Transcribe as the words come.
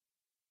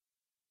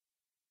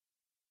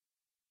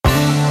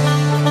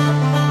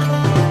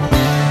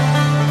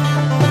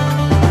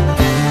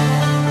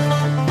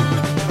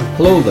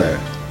Hello there,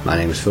 my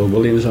name is Phil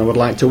Williams and I would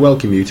like to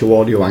welcome you to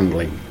Audio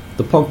Angling,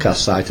 the podcast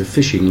site of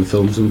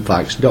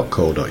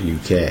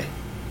fishingfilmsandfacts.co.uk.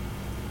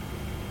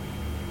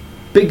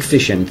 Big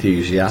fish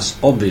enthusiasts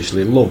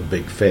obviously love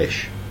big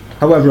fish.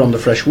 However, on the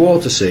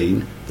freshwater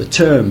scene, the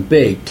term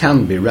big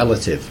can be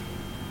relative.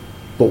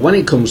 But when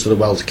it comes to the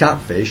Welsh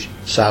catfish,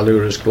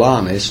 Silurus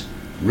glanis,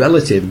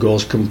 relative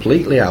goes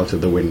completely out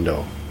of the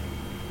window.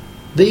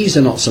 These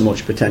are not so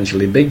much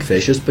potentially big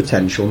fish as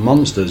potential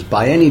monsters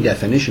by any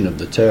definition of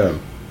the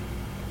term.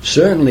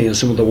 Certainly in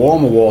some of the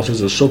warmer waters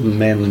of southern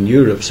mainland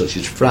Europe such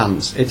as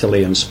France,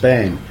 Italy and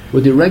Spain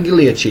would they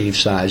regularly achieve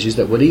sizes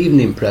that would even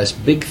impress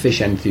big fish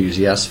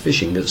enthusiasts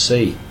fishing at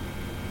sea.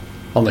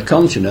 On the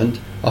continent,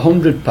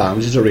 £100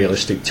 is a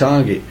realistic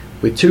target,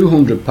 with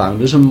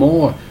 200-pounders and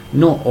more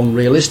not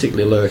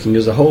unrealistically lurking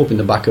as a hope in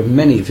the back of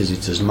many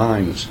visitors'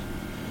 minds.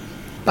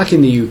 Back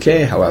in the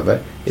UK,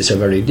 however, it's a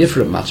very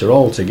different matter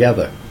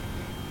altogether.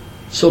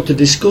 So to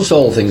discuss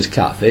all things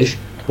catfish,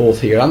 both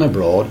here and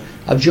abroad,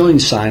 I've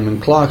joined Simon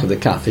Clark of the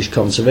Catfish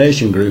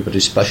Conservation Group at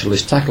his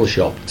specialist tackle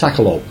shop,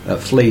 Tackle Up, at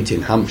Fleet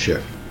in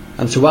Hampshire.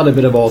 And to add a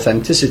bit of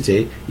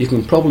authenticity, you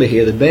can probably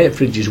hear the bait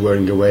fridges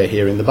whirring away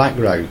here in the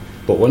background,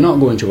 but we're not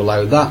going to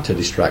allow that to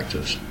distract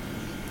us.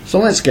 So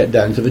let's get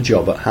down to the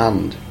job at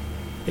hand.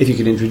 If you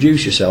could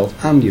introduce yourself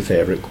and your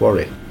favourite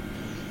quarry.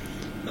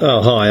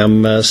 Oh, hi,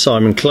 I'm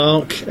Simon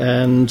Clark,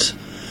 and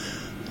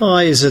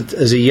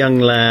as a young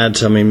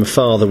lad, my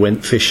father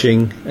went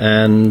fishing,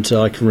 and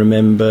I can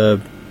remember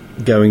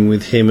going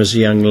with him as a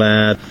young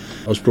lad.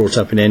 I was brought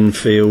up in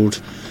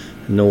Enfield,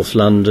 North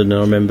London, and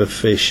I remember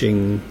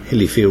fishing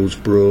Hillyfields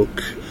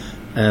Brook,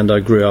 and I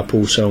grew up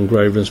also on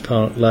Grovelands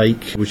Park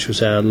Lake, which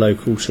was our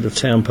local sort of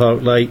town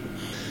park lake,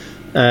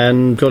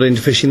 and got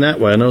into fishing that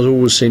way, and I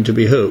always seemed to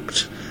be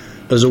hooked.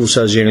 I was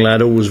also, as a young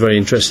lad, always very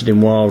interested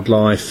in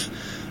wildlife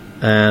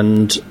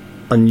and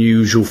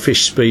unusual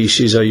fish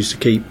species. I used to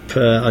keep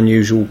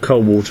unusual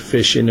cold water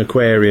fish in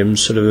aquariums,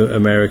 sort of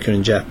American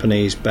and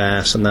Japanese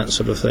bass and that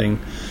sort of thing.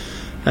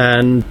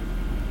 And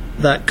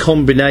that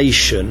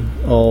combination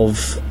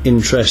of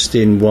interest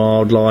in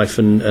wildlife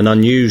and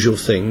unusual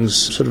things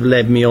sort of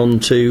led me on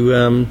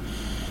to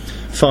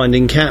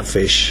finding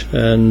catfish.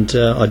 And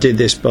I did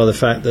this by the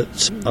fact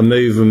that I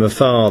moved with my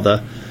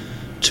father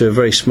to a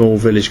very small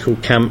village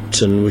called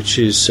Campton, which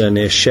is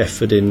near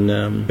Shefford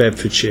in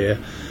Bedfordshire.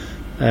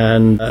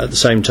 And at the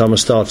same time I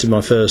started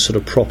my first sort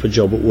of proper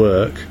job at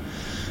work,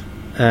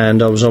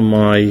 and I was on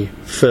my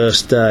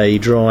first day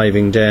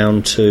driving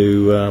down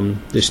to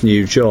this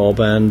new job,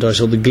 and I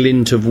saw the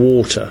glint of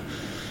water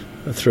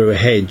through a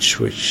hedge,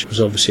 which was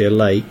obviously a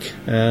lake.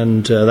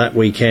 And that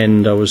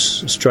weekend I was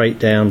straight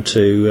down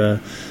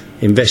to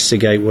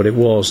investigate what it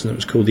was, and it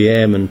was called the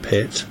Airman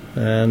Pit.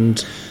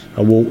 And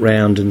I walked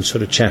round and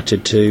sort of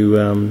chatted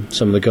to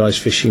some of the guys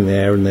fishing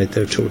there, and they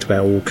talked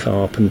about all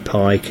carp and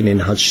pike, and in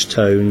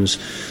Hudgstones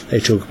they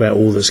talk about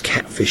all this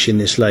catfish in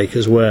this lake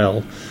as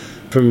well.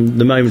 From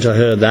the moment I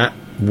heard that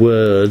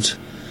word,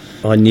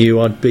 I knew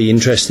I'd be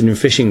interested in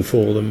fishing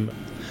for them.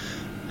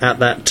 At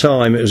that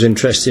time it was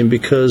interesting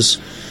because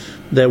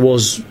there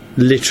was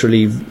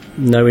literally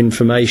no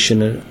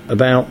information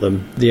about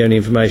them. The only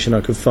information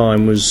I could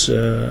find was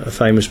a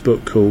famous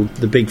book called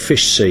The Big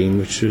Fish Scene,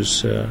 which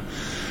was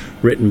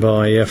written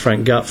by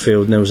Frank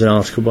Gutfield, and there was an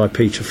article by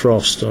Peter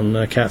Frost on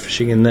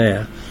catfishing in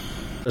there.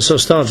 So I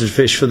started to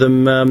fish for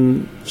them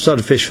then.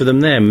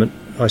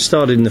 I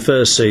started in the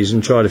first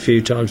season, tried a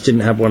few times,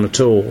 didn't have one at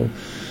all,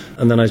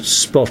 and then I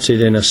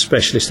spotted in a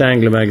specialist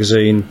angler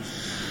magazine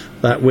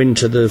that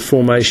winter the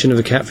formation of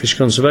the Catfish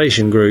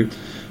Conservation Group,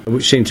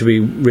 which seemed to be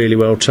really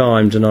well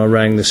timed, and I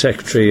rang the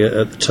secretary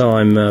at the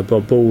time,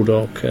 Bob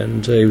Baldock,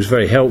 and he was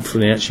very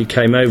helpful, and he actually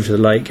came over to the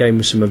lake, gave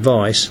me some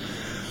advice.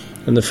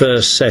 And the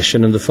first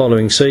session of the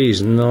following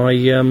season,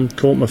 I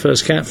caught my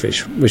first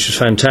catfish, which was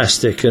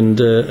fantastic.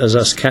 And as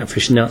us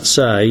catfish nuts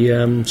say,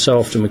 so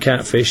often with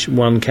catfish,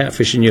 one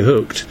catfish and you're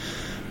hooked,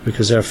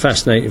 because they're a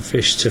fascinating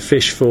fish to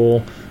fish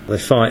for. They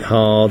fight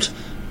hard,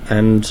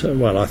 and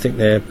I think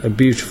they're a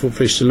beautiful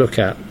fish to look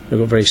at. They've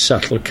got very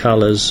subtle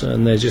colours,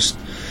 and they're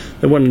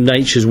one of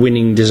nature's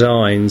winning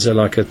designs. They're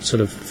like a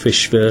sort of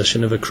fish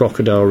version of a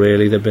crocodile,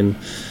 really. They've been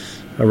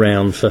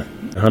around for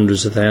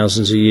hundreds of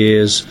thousands of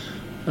years.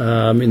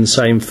 In the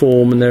same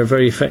form, and they're a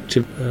very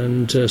effective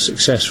and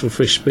successful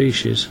fish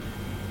species.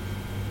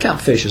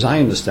 Catfish, as I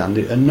understand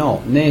it, are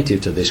not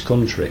native to this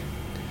country.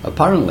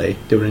 Apparently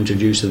they were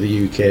introduced to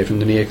the UK from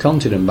the near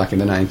continent back in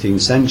the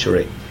 19th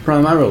century,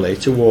 primarily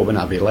to Woburn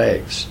Abbey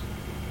lakes.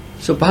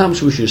 So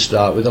perhaps we should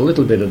start with a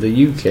little bit of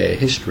the UK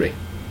history.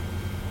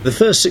 The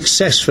first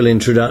successful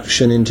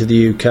introduction into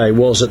the UK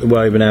was at the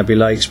Woburn Abbey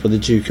lakes by the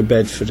Duke of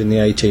Bedford in the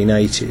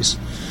 1880s.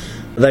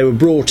 They were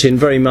brought in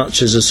very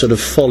much as a sort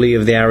of folly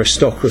of the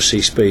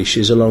aristocracy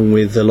species, along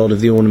with a lot of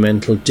the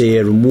ornamental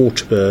deer and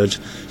waterbird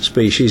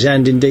species,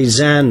 and indeed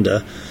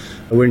zander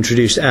were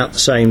introduced at the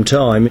same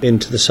time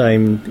into the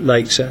same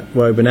lakes at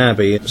Woburn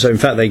Abbey. So in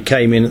fact the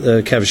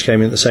catfish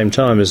came in at the same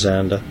time as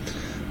zander.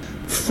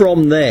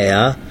 From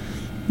there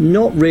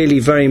not really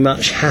very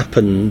much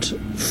happened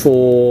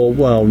for,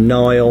 well,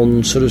 nigh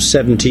on sort of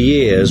 70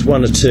 years.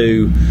 One or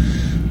two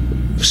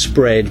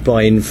spread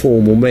by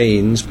informal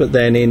means, but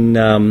then in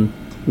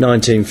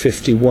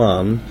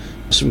 1951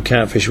 some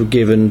catfish were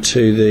given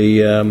to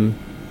the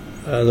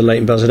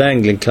Leighton Buzzard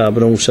Angling Club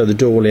and also the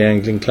Dorley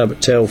Angling Club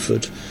at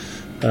Telford.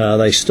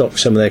 They stocked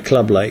some of their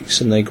club lakes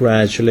and they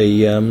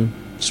gradually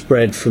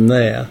spread from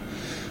there.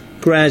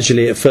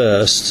 Gradually at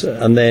first,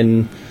 and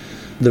then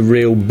the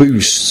real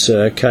boosts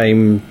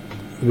came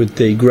with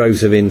the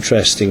growth of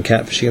interest in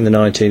catfishing in the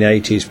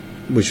 1980s,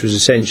 which was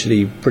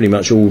essentially pretty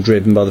much all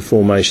driven by the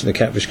formation of the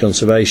Catfish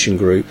Conservation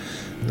Group.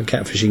 The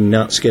catfishing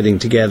nuts getting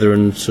together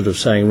and sort of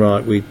saying,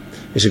 right,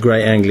 it's a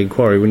great angling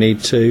quarry, we need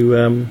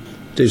to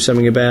do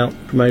something about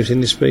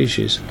promoting the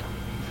species.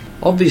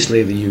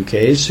 Obviously the UK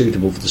is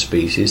suitable for the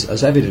species,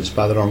 as evidenced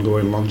by their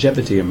ongoing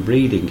longevity and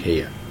breeding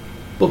here.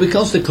 But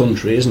because the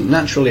country isn't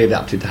naturally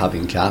adapted to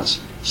having cats,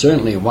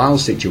 certainly in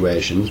wild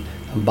situations,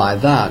 and by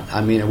that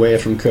I mean away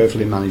from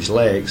carefully managed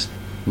lakes,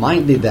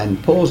 might they then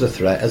pose a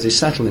threat as they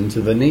settle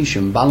into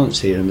Venetian balance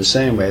here in the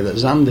same way that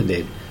Zander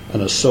did,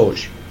 and as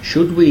such,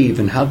 should we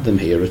even have them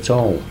here at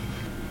all?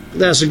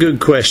 That's a good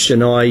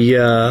question.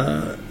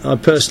 I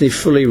personally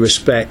fully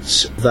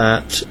respect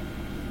that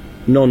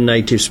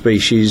non-native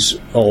species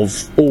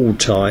of all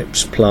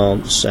types,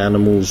 plants,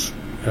 animals,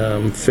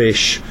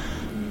 fish,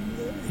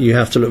 you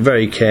have to look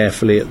very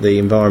carefully at the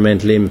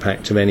environmental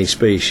impact of any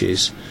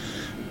species.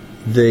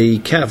 The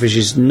catfish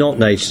is not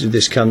native to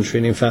this country,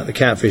 and in fact the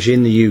catfish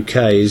in the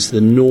UK is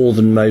the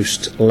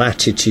northernmost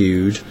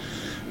latitude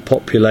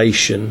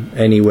population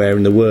anywhere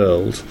in the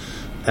world,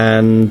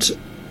 and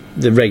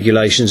the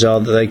regulations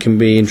are that they can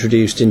be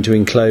introduced into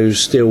enclosed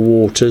still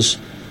waters,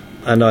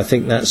 and I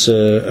think that's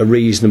a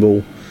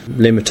reasonable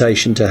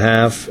limitation to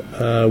have.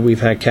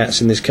 We've had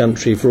cats in this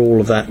country for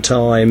all of that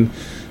time,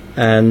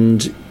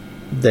 and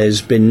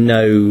there's been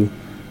no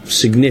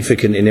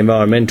significant, in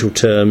environmental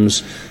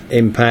terms,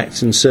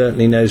 impact, and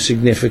certainly no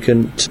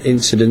significant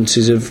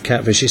incidences of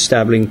catfish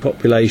establishing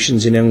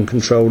populations in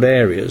uncontrolled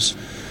areas.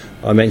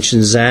 I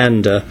mentioned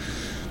Zander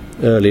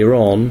earlier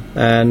on,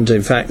 and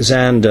in fact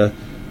Zander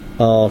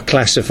are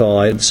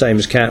classified the same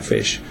as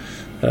catfish,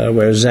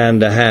 whereas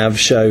Zander have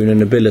shown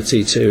an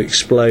ability to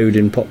explode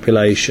in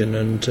population,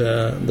 and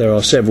there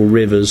are several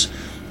rivers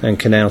and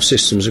canal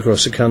systems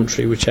across the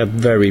country which have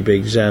very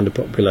big Zander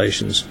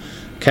populations.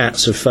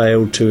 Cats have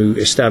failed to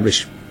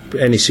establish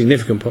any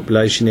significant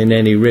population in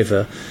any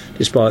river,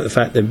 despite the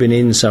fact they've been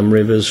in some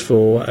rivers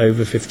for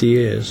over 50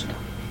 years.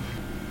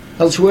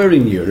 Elsewhere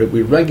in Europe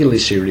we regularly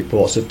see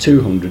reports of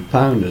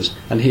 200-pounders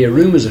and hear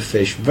rumours of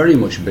fish very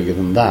much bigger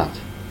than that.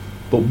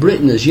 But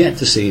Britain has yet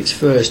to see its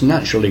first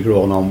naturally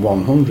grown on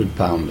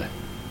 100-pounder.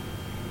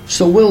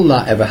 So will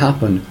that ever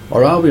happen,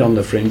 or are we on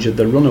the fringe of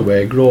the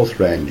runaway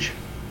growth range?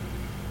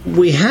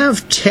 We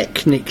have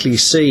technically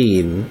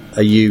seen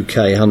a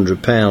UK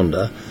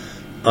 100-pounder.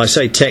 I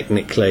say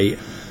technically,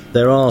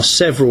 there are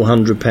several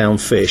 100-pound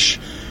fish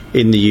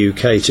in the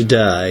UK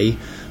today,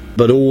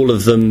 but all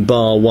of them,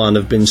 bar one,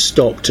 have been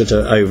stocked at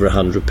over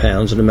 100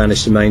 pounds and have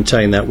managed to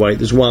maintain that weight.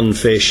 There's one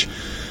fish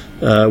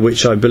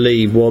which I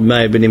believe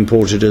may have been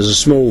imported as a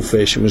small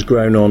fish and was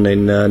grown on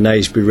in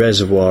Naisby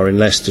Reservoir in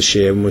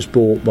Leicestershire and was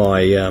bought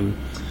by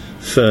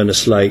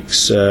Furness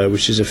Lakes,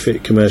 which is a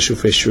commercial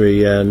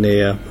fishery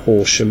near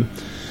Horsham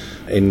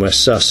in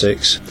West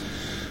Sussex.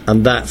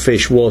 And that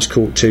fish was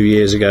caught 2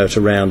 years ago at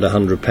around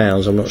 100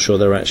 pounds. I'm not sure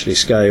there are actually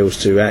scales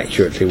to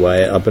accurately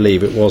weigh it. I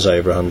believe it was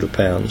over 100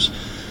 pounds.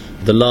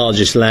 The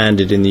largest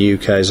landed in the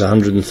UK is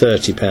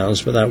 130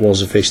 pounds, but that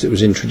was a fish that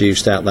was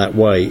introduced at that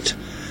weight.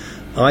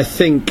 I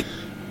think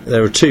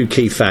there are two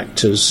key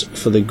factors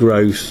for the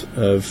growth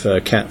of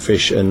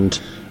catfish and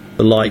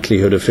the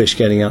likelihood of fish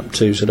getting up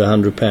to sort of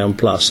 100 pound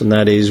plus, and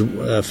that is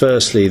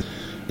firstly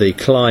the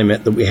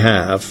climate that we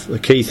have. The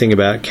key thing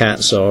about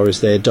cats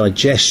is their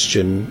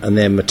digestion and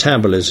their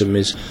metabolism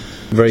is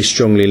very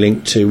strongly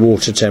linked to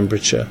water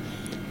temperature.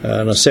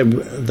 And I said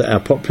that our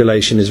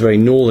population is very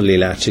northerly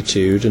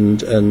latitude,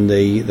 and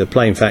the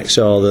plain facts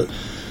are that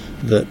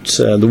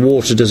the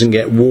water doesn't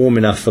get warm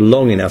enough for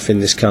long enough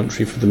in this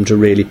country for them to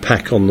really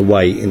pack on the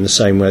weight in the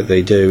same way that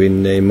they do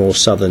in the more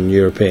southern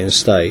European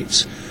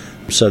states.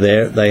 So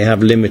they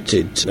have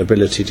limited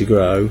ability to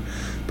grow.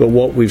 But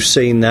what we've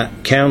seen that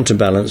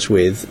counterbalance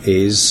with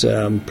is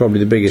probably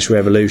the biggest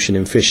revolution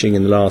in fishing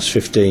in the last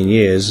 15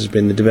 years has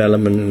been the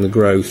development and the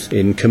growth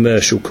in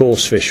commercial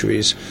coarse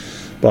fisheries.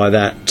 By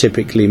that,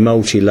 typically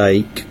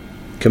multi-lake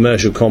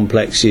commercial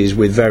complexes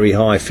with very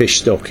high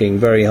fish stocking,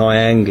 very high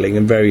angling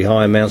and very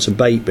high amounts of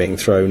bait being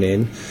thrown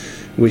in,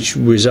 which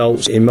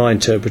results, in my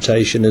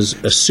interpretation, as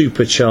a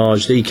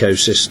supercharged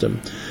ecosystem.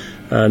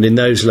 And in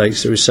those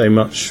lakes there is so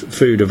much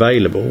food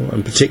available,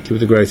 and particularly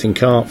with the growth in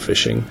carp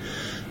fishing,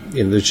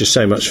 there's just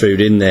so much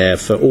food in there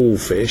for all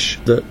fish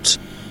that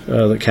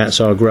the cats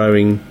are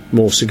growing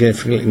more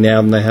significantly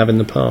now than they have in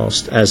the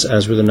past,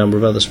 as with a number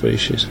of other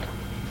species.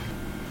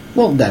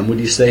 What then would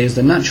you say is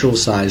the natural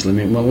size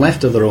limit when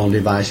left to their own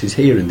devices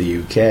here in the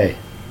UK?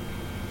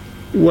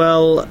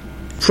 Well,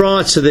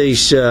 Prior to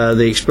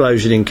the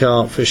explosion in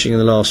carp fishing in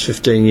the last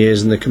 15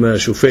 years and the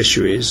commercial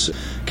fisheries,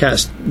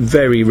 cats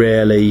very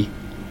rarely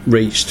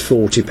reached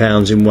 40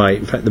 pounds in weight.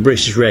 In fact, the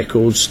British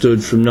record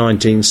stood from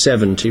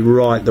 1970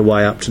 right the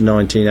way up to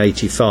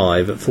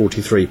 1985 at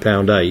 43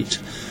 pound 8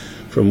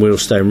 from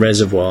Wheelstone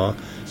Reservoir.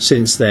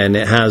 Since then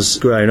it has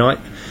grown.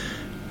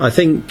 I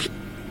think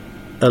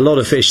a lot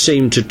of fish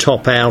seem to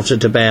top out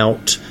at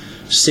about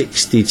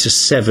 60 to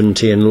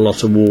 70 in a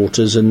lot of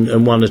waters,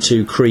 and one or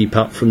two creep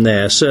up from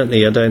there.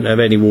 Certainly I don't have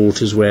any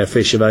waters where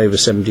fish of over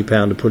 70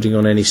 pound are putting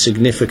on any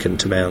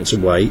significant amounts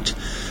of weight.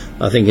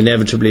 I think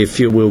inevitably a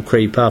few will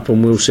creep up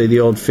and we'll see the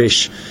odd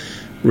fish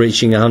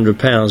reaching 100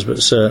 pounds, but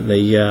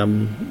certainly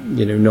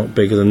not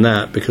bigger than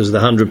that, because the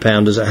 100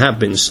 pounders that have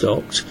been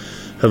stocked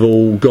have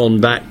all gone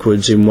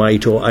backwards in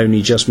weight or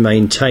only just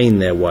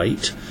maintained their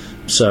weight.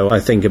 So I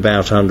think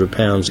about 100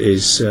 pounds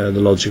is the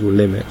logical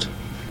limit.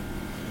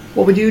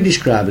 What would you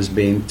describe as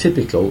being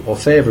typical or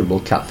favourable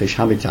catfish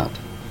habitat?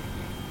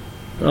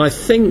 I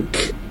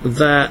think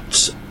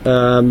that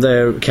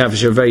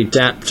catfish are a very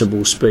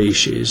adaptable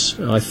species.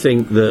 I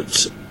think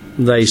that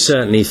they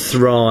certainly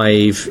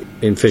thrive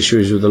in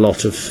fisheries with a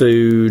lot of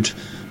food.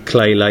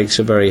 Clay lakes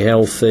are very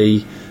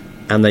healthy,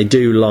 and they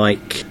do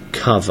like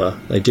cover.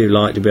 They do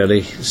like to be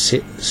able to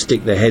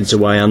stick their heads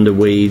away under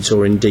weeds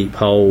or in deep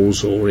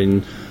holes or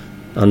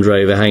under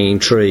overhanging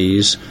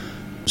trees.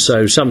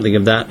 So something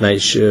of that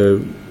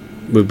nature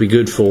would be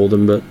good for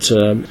them, but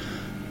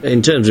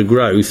in terms of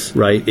growth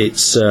rate,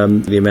 it's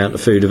the amount of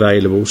food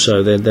available,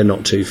 so they're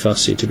not too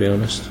fussy, to be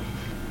honest.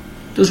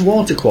 Does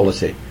water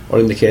quality, or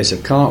in the case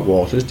of carp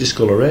waters,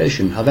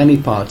 discoloration, have any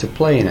part to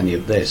play in any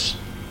of this?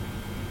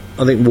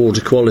 I think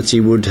water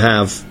quality would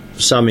have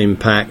some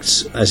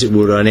impact, as it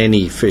would on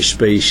any fish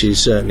species.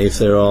 Certainly if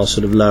there are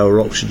sort of lower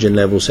oxygen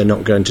levels, they're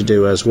not going to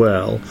do as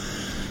well.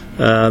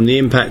 The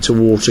impact of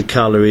water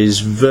colour is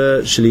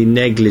virtually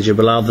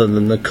negligible, other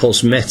than the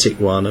cosmetic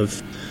one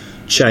of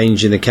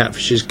changing the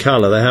catfish's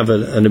colour. They have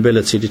an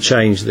ability to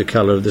change the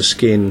colour of the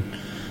skin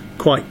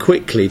quite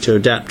quickly to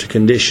adapt to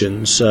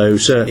conditions. So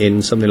certainly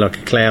in something like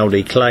a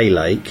cloudy clay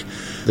lake,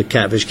 the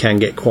catfish can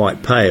get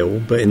quite pale.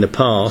 But in the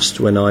past,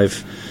 when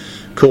I've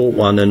caught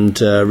one and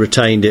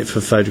retained it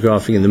for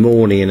photographing in the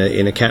morning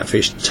in a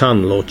catfish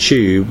tunnel or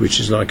tube,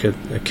 which is like a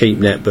keep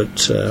net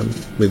but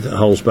with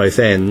holes both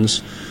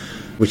ends,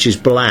 which is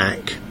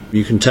black,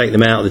 you can take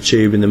them out of the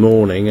tube in the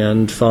morning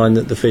and find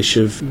that the fish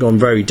have gone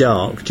very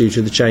dark due to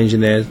the change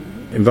in their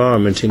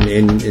environment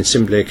in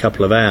simply a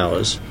couple of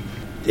hours.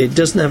 It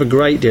doesn't have a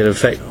great deal of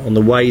effect on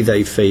the way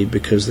they feed,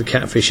 because the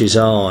catfish's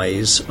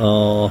eyes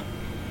are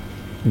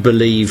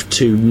believed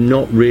to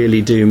not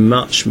really do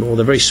much more.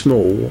 They're very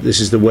small. This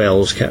is the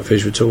Wells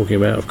catfish we're talking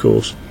about, of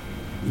course.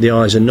 The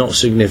eyes are not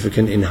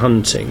significant in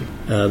hunting.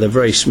 They're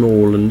very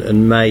small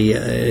and may,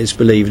 it's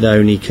believed,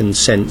 only can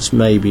sense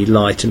maybe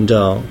light and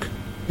dark.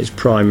 It's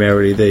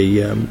primarily the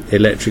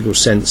electrical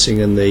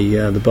sensing and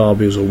the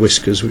barbules or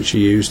whiskers which are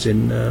used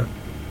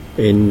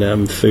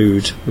in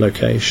food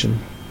location.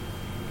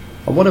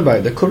 And what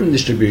about the current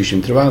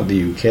distribution throughout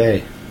the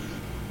UK?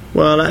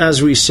 Well,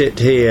 as we sit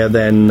here,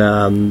 then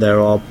there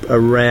are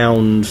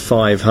around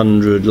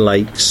 500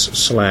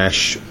 lakes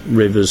 /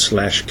 rivers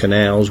 /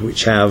 canals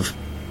which have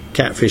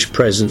catfish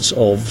presence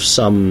of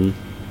some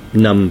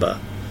number.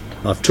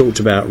 I've talked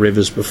about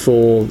rivers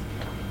before.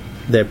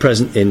 They're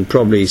present in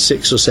probably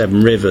 6 or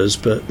 7 rivers,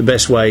 but the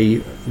best way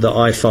that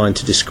I find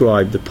to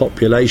describe the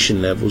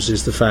population levels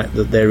is the fact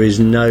that there is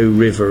no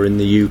river in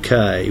the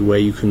UK where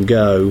you can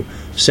go,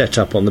 set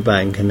up on the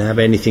bank and have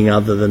anything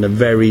other than a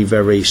very,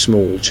 very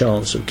small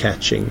chance of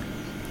catching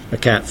a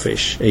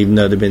catfish, even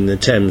though they've been in the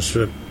Thames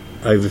for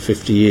over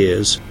 50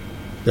 years.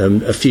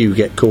 A few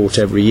get caught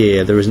every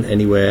year. There isn't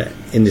anywhere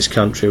in this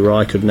country where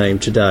I could name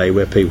today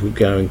where people would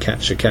go and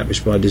catch a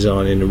catfish by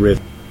design in a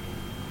river.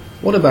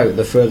 What about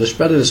the further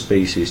spread of the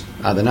species,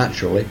 either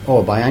naturally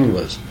or by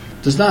anglers?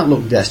 Does that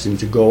look destined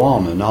to go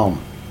on and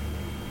on?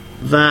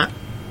 That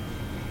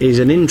is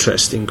an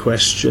interesting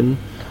question,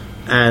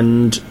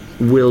 and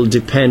will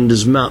depend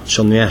as much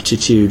on the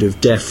attitude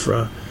of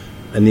DEFRA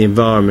and the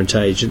Environment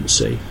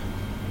Agency.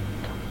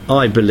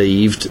 I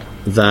believed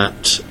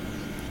that,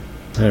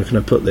 how can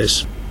I put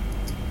this?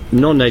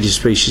 Non-native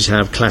species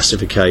have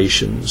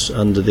classifications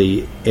under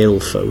the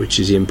ILFA, which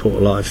is the Import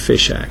Live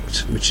Fish Act,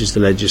 which is the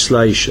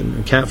legislation.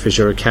 And catfish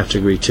are a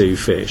Category 2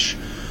 fish,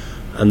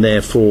 and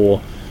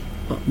therefore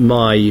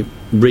my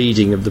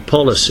reading of the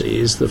policy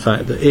is the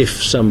fact that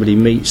if somebody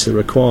meets the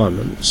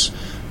requirements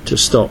to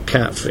stock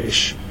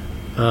catfish,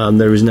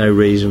 there is no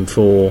reason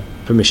for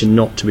permission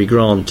not to be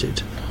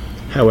granted.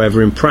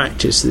 However, in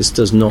practice this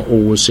does not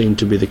always seem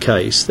to be the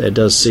case. There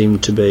does seem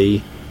to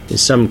be, in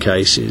some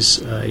cases,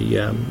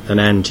 an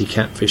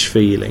anti-catfish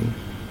feeling.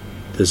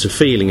 There's a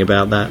feeling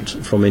about that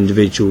from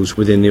individuals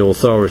within the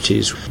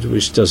authorities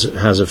which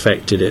has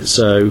affected it.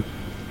 So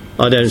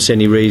I don't see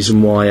any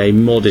reason why a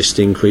modest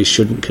increase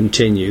shouldn't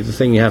continue. The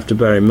thing you have to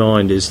bear in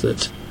mind is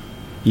that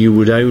you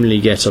would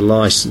only get a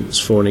licence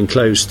for an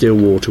enclosed still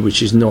water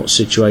which is not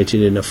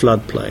situated in a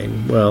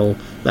floodplain. Well,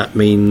 that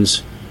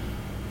means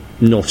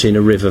not in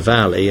a river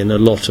valley, and a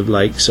lot of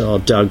lakes are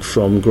dug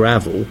from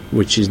gravel,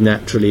 which is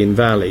naturally in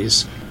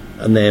valleys,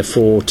 and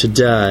therefore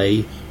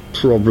today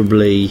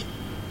probably,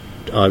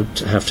 I'd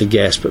have to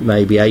guess, but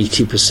maybe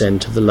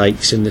 80% of the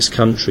lakes in this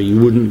country you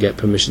wouldn't get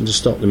permission to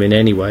stock them in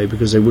anyway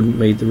because they wouldn't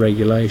meet the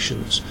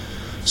regulations.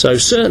 So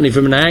certainly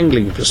from an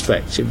angling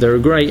perspective, they're a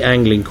great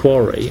angling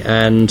quarry,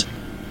 and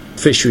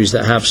fisheries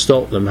that have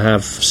stocked them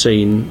have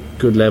seen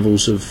good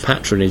levels of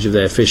patronage of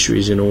their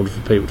fisheries in order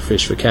for people to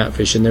fish for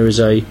catfish, and there is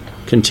a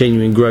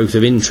continuing growth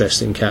of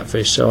interest in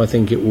catfish, so I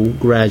think it will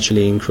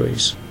gradually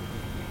increase.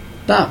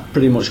 That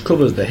pretty much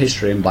covers the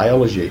history and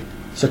biology,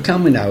 so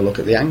can we now look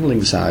at the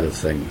angling side of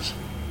things?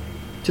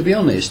 To be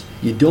honest,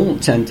 you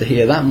don't tend to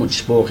hear that much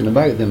spoken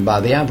about them by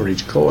the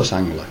average coarse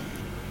angler,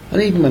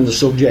 and even when the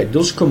subject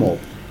does come up,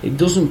 it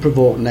doesn't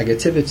provoke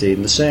negativity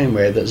in the same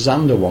way that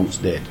Zander once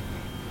did.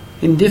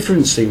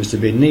 Indifference seems to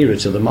be nearer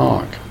to the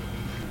mark.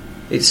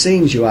 It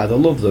seems you either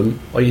love them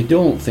or you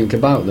don't think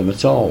about them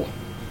at all.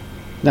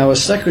 Now,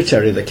 as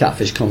secretary of the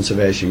Catfish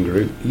Conservation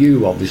Group,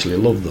 you obviously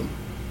love them.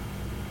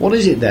 What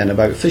is it then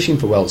about fishing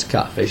for Welsh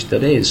catfish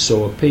that is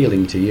so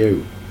appealing to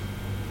you?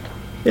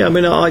 Yeah, I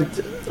mean, I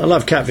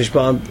love catfish,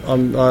 but I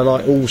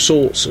like all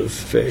sorts of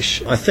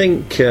fish. I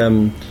think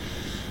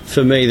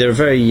for me they're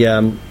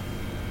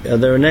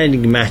they're an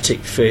enigmatic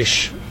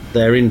fish.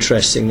 They're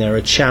interesting, they're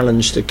a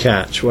challenge to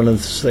catch. One of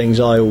the things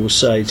I always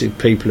say to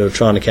people who are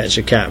trying to catch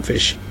a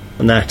catfish,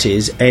 and that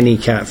is, any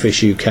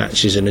catfish you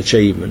catch is an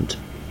achievement.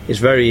 It's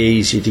very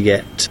easy to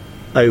get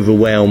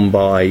overwhelmed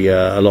by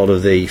a lot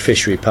of the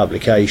fishery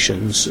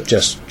publications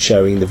just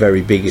showing the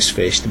very biggest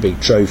fish, the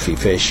big trophy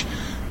fish.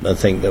 I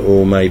think that,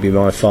 oh, maybe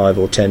my 5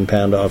 or 10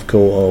 pounder I've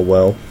caught, oh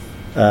well.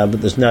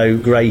 But there's no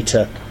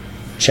greater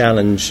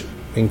challenge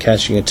in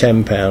catching a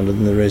 10 pounder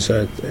than there is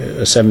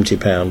a 70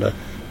 pounder.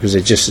 Because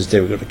they're just as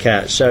difficult to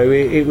catch. So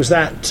it was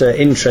that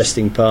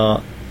interesting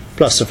part,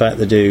 plus the fact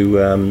they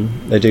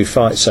do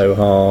fight so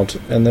hard,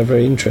 and they're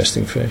very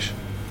interesting fish.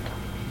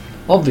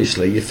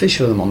 Obviously, you fish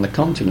for them on the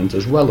continent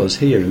as well as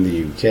here in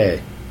the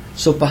UK,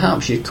 so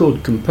perhaps you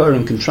could compare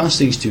and contrast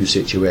these two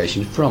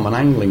situations from an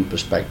angling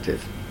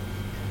perspective.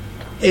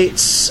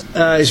 It's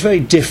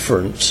very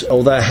different,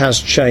 although it has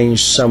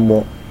changed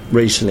somewhat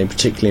recently,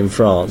 particularly in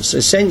France.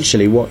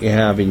 Essentially, what you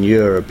have in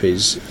Europe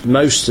is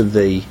most of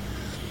the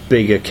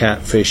bigger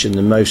catfish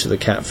and most of the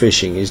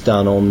catfishing is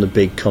done on the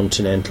big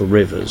continental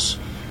rivers,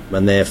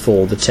 and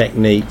therefore the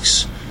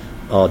techniques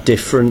are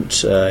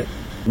different.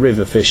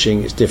 River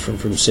fishing is different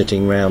from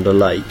sitting round a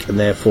lake, and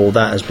therefore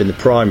that has been the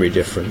primary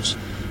difference.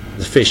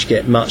 The fish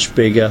get much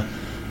bigger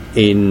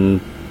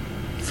in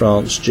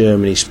France,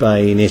 Germany,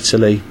 Spain,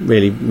 Italy,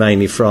 really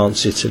mainly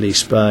France, Italy,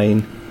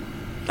 Spain,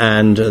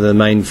 and the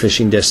main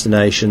fishing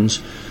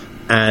destinations,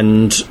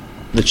 and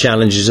the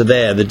challenges are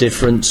there. The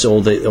difference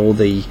or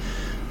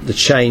the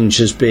change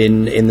has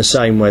been in the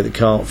same way that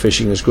carp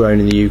fishing has grown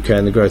in the UK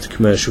and the growth of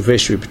commercial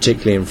fishery,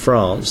 particularly in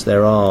France.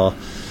 There are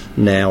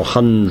now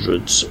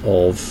hundreds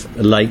of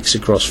lakes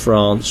across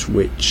France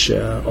which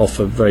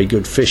offer very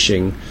good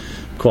fishing,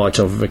 quite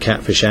often for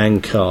catfish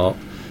and carp,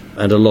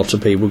 and a lot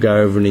of people go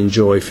over and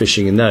enjoy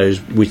fishing in those,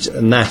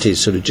 and that is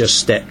sort of just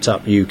stepped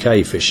up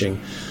UK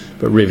fishing.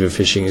 But river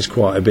fishing is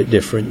quite a bit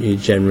different. You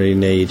generally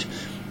need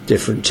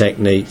different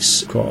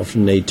techniques, quite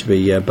often need to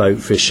be boat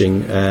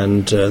fishing,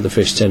 and the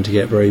fish tend to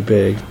get very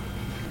big.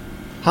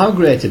 How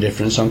great a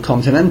difference on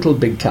continental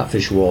big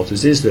catfish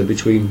waters is there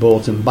between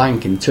boat and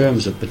bank in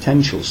terms of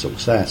potential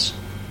success?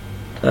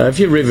 If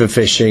you're river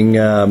fishing,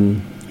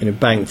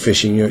 bank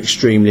fishing, you're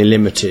extremely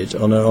limited.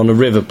 On a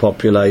river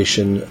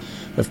population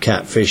of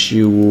catfish,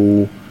 you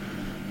will,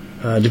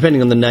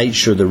 depending on the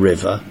nature of the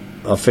river,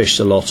 I've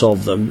fished a lot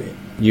of them,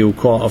 you'll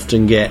quite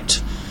often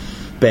get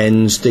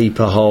bends,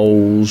 deeper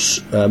holes,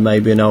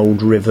 maybe an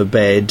old river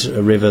bed,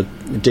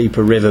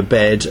 deeper river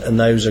bed, and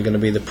those are going to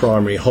be the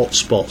primary hot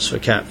spots for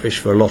catfish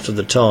for a lot of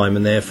the time,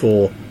 and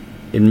therefore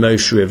in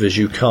most rivers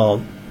you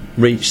can't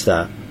reach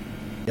that.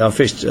 I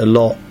fished a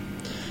lot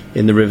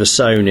in the River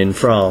Saône in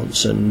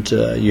France, and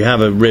you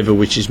have a river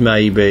which is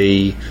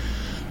maybe,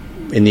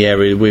 in the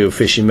area we were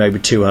fishing, maybe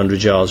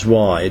 200 yards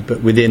wide, but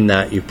within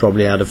that you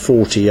probably had a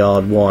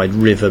 40-yard wide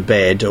river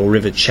bed or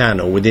river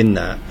channel within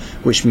that,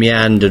 which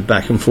meandered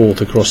back and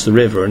forth across the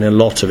river, and a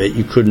lot of it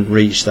you couldn't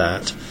reach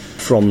that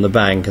from the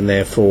bank, and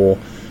therefore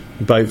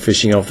boat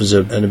fishing offers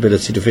an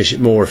ability to fish it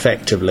more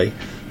effectively,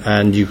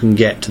 and you can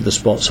get to the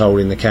spots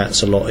holding the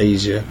cats a lot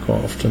easier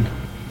quite often.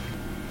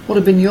 What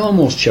have been your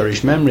most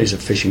cherished memories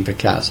of fishing for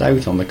cats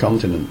out on the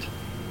continent?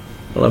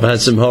 Well, I've had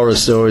some horror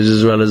stories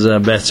as well as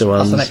better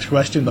ones. That's the next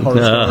question, the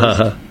horror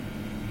stories.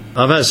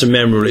 I've had some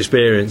memorable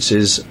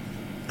experiences,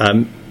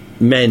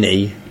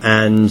 many,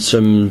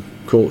 and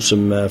caught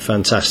some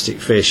fantastic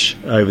fish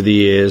over the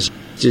years.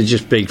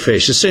 Just big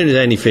fish. As soon as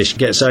any fish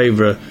gets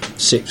over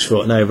 6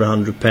 foot and over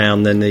 100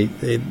 pound, then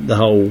the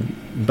whole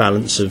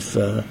balance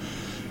of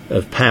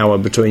power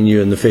between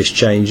you and the fish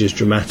changes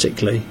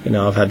dramatically.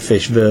 I've had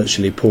fish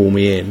virtually pull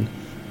me in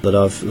that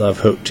I've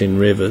hooked in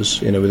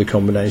rivers, with a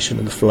combination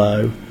of the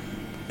flow.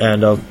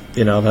 And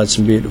I've had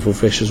some beautiful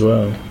fish as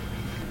well.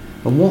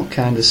 And what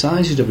kind of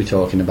sizes are we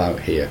talking about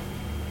here?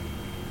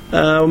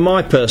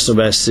 My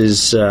personal best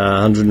is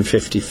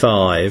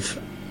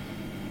 155.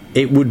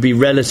 It would be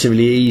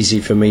relatively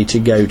easy for me to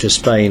go to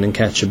Spain and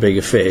catch a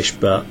bigger fish,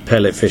 but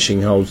pellet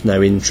fishing holds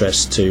no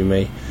interest to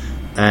me,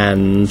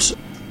 and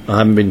I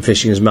haven't been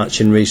fishing as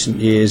much in recent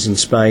years in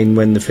Spain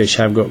when the fish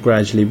have got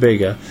gradually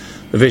bigger.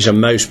 The fish I'm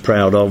most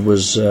proud of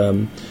was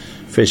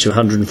fish of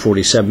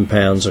 147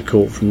 pounds I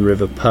caught from the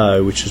River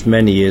Po, which was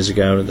many years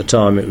ago, and at the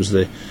time it was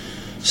the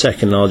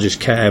second largest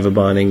cat ever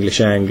by an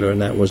English angler,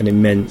 and that was an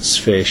immense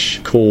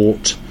fish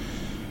caught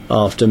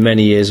after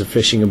many years of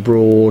fishing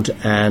abroad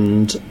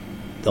and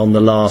on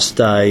the last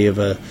day of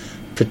a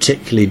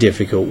particularly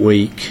difficult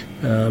week,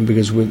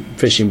 because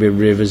fishing big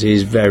rivers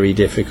is very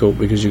difficult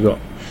because you've got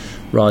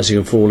rising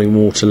and falling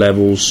water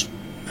levels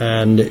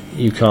and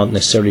you can't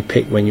necessarily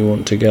pick when you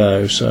want to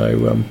go,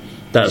 so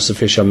that's the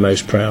fish I'm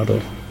most proud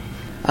of.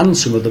 And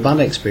some of the bad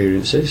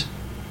experiences.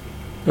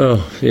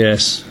 Oh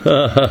yes.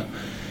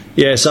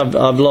 Yes,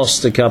 I've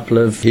lost a couple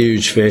of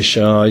huge fish.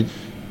 I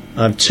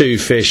have two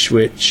fish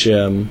which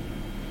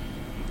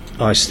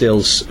I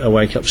still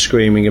wake up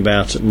screaming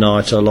about at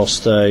night. I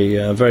lost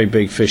a very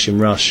big fish in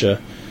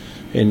Russia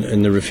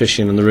in the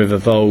fishing on the River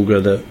Volga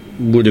that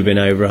would have been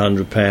over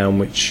 £100,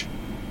 which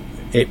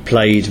it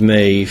played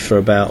me for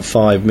about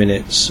 5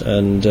 minutes,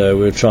 and we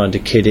were trying to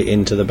kid it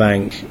into the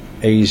bank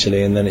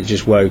easily, and then it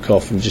just woke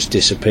off and just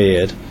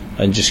disappeared,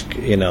 and just,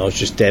 I was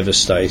just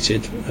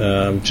devastated,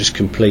 just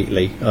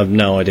completely. I have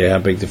no idea how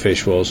big the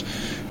fish was.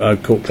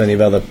 I'd caught plenty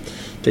of other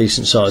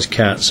decent sized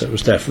cats, so it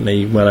was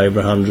definitely well over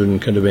 100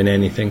 and could have been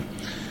anything.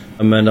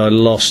 And then I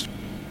lost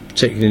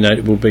particularly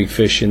notable big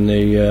fish in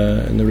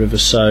the River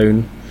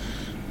Saône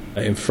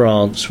in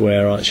France,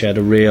 where I actually had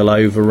a reel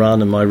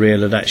overrun and my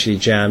reel had actually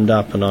jammed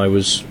up and I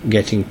was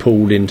getting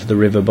pulled into the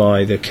river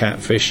by the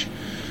catfish,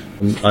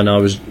 and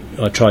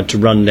I tried to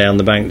run down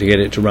the bank to get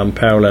it to run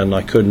parallel and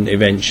I couldn't.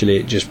 Eventually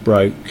it just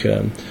broke,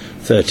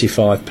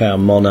 35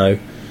 pound mono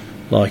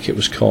like it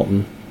was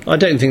cotton. I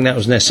don't think that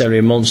was necessarily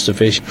a monster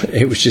fish,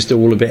 it was just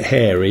all a bit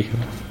hairy.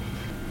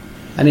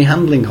 Any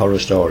handling horror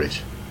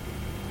stories?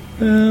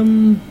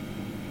 To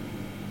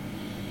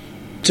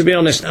be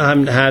honest, I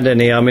haven't had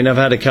any. I mean, I've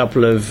had a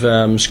couple of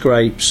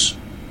scrapes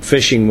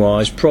fishing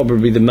wise.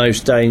 Probably the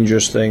most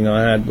dangerous thing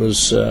I had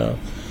was I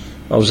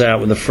was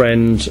out with a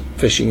friend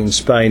fishing in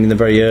Spain in the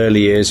very early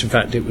years. In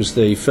fact, it was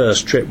the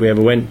first trip we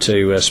ever went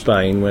to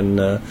Spain when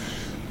there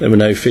were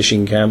no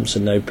fishing camps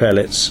and no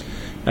pellets,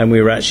 and we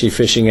were actually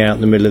fishing out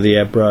in the middle of the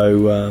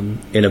Ebro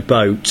in a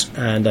boat,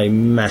 and a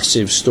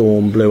massive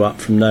storm blew up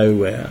from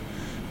nowhere,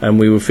 and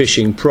we were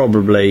fishing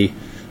probably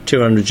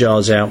 200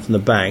 yards out from the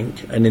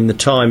bank, and in the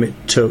time it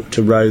took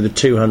to row the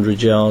 200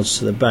 yards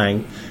to the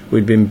bank,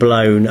 we'd been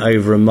blown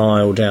over a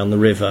mile down the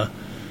river,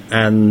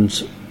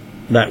 and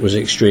that was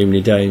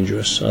extremely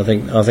dangerous. I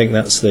think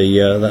that's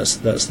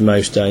the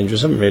most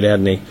dangerous. I haven't really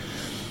had any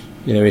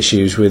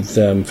issues with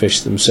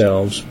fish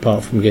themselves,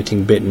 apart from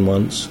getting bitten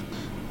once.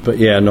 But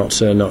yeah,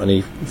 not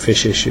any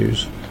fish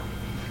issues.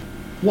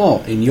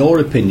 What, in your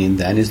opinion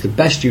then, is the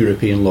best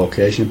European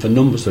location for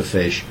numbers of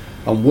fish,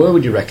 and where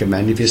would you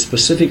recommend if you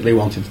specifically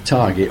wanted to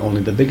target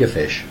only the bigger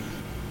fish?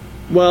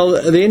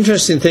 Well, the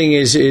interesting thing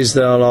is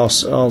that I'll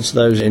answer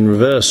those in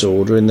reverse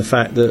order, in the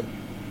fact that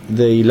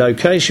the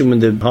location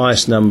with the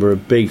highest number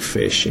of big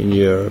fish in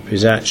Europe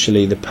is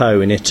actually the Po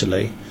in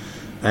Italy,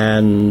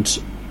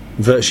 and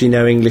virtually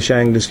no English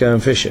anglers go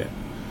and fish it.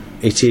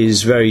 It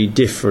is very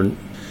different.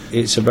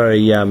 It's a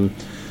very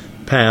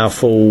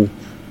powerful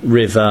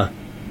river.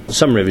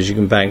 Some rivers you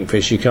can bank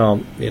fish, you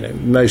can't,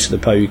 most of the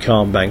Po you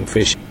can't bank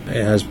fish.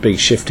 It has big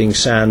shifting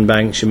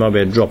sandbanks. You might be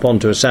able to drop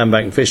onto a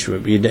sandbank and fish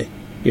with it, but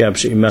you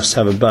absolutely must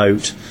have a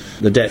boat.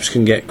 The depths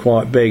can get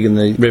quite big and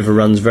the river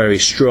runs very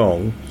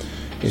strong,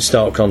 in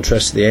stark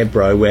contrast to the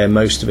Ebro, where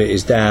most of it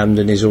is dammed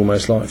and is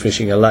almost like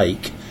fishing a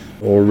lake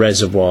or a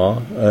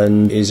reservoir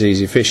and is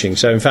easy fishing.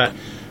 So in fact,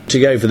 to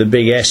go for the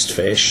big est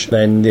fish,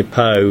 then the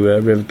Po,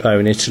 River Po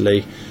in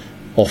Italy,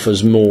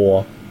 offers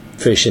more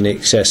fish in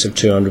excess of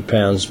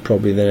 £200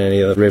 probably than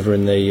any other river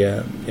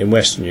in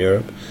Western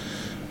Europe.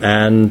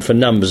 And for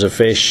numbers of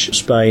fish,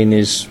 Spain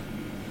is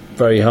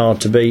very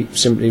hard to beat,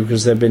 simply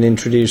because they've been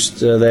introduced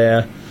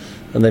there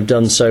and they've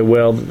done so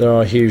well that there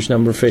are a huge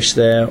number of fish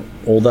there,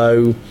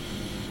 although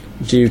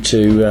due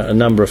to a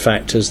number of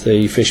factors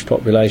the fish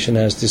population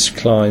has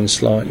declined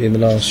slightly in the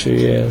last few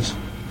years.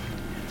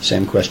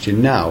 Same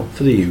question now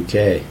for the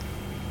UK.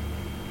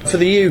 For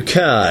the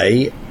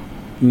UK,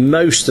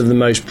 most of the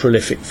most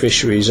prolific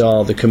fisheries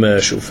are the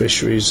commercial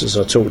fisheries, as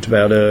I talked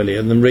about earlier,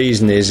 and the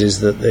reason is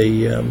that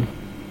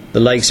the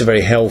lakes are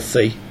very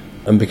healthy,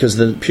 and because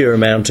of the pure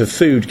amount of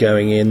food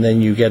going in,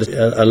 then you get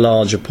a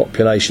larger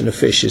population of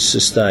fish is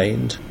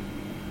sustained.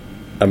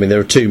 I mean, there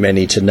are too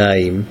many to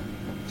name.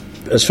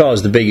 As far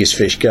as the biggest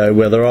fish go,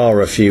 well, there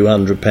are a few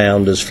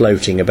 100-pounders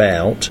floating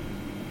about,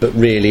 but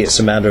really it's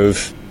a matter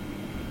of...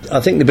 I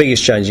think the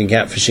biggest change in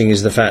catfishing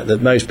is the fact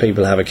that most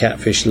people have a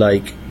catfish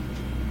lake.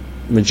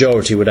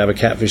 Majority would have a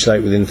catfish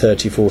lake within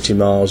 30-40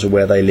 miles of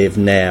where they live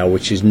now,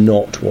 which is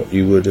not what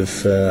you would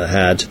have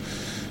had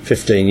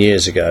 15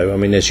 years ago. I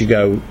mean, as you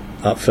go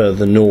up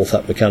further north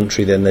up the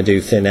country, then they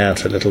do thin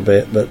out a little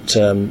bit, but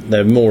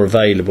they're more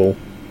available,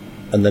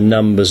 and the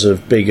numbers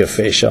of bigger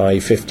fish, i.e.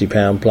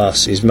 £50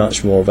 plus, is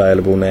much more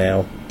available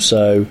now.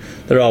 So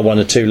there are one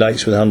or two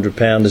lakes with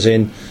 100-pounders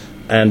in,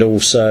 and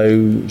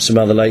also some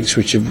other lakes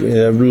which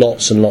have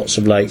lots and lots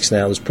of lakes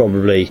now. There's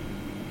probably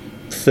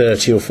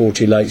 30 or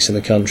 40 lakes in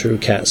the country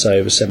with cats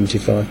over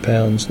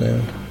 £75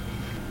 now.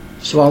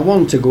 So I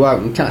want to go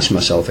out and catch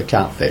myself a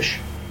catfish.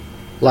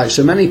 Like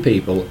so many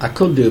people, I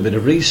could do a bit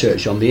of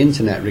research on the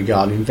internet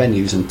regarding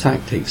venues and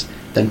tactics,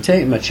 then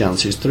take my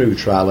chances through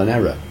trial and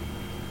error.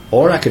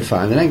 Or I could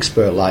find an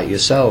expert like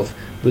yourself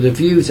with a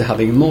view to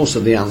having most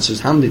of the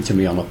answers handed to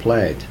me on a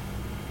plate.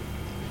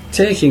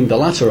 Taking the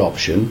latter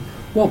option,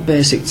 what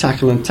basic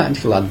tackle and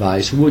tactical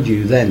advice would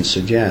you then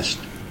suggest?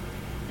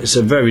 It's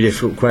a very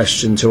difficult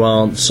question to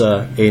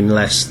answer in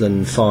less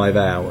than 5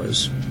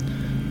 hours.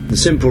 The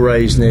simple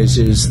reason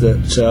is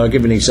that, I'll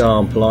give an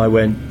example. I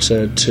went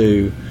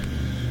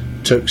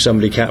took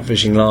somebody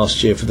catfishing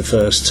last year for the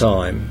first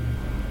time.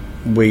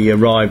 We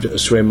arrived at the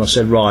swim. I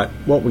said, right,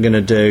 what we're going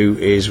to do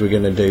is we're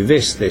going to do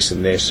this, this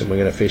and this, and we're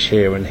going to fish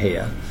here and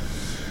here.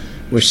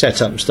 We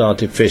set up and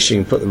started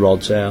fishing, put the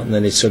rods out, and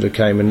then he sort of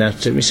came and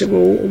napped him. He said,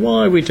 well,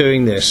 why are we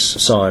doing this,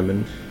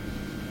 Simon?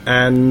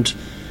 And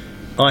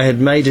I had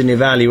made an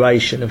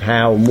evaluation of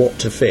how and what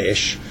to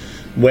fish,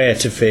 where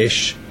to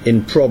fish,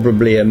 in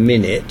probably a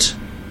minute,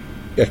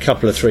 a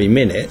couple of 3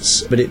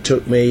 minutes, but it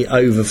took me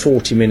over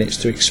 40 minutes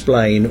to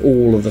explain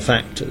all of the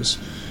factors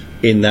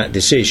in that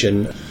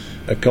decision.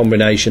 A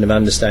combination of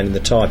understanding the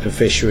type of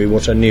fishery,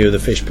 what I knew of the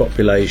fish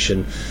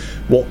population,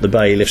 what the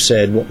bailiff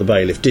said, what the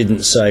bailiff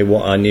didn't say,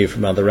 what I knew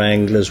from other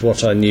anglers,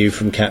 what I knew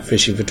from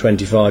catfishing for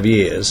 25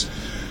 years.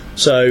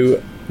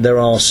 So there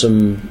are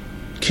some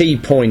key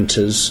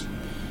pointers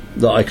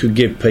that I could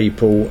give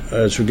people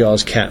as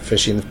regards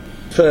catfishing.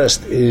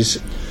 First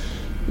is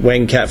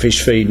when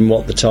catfish feed and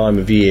what the time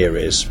of year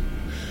is.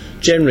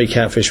 Generally,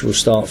 catfish will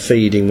start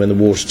feeding when the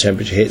water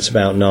temperature hits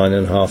about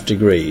 9.5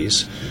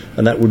 degrees,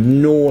 and that would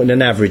in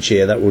an average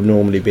year that would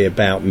normally be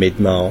about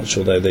mid-March,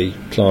 although the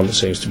climate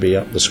seems to be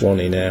up the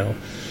Swanee now.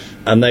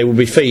 And they will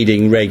be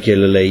feeding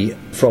regularly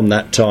from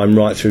that time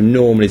right through,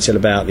 normally till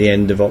about the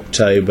end of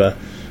October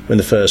when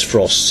the first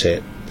frosts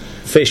hit.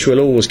 Fish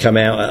will always come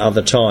out at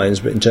other times,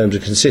 but in terms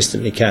of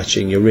consistently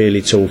catching, you're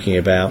really talking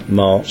about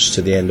March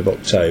to the end of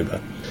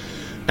October.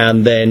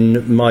 And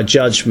then my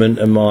judgment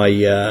and my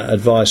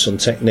advice on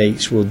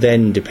techniques will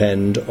then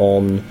depend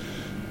on,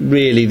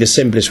 really the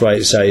simplest way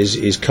to say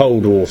is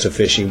cold water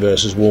fishing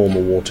versus warmer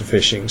water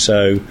fishing.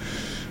 So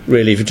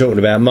really, if you're talking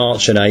about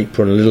March and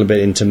April and a little bit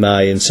into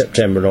May and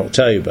September and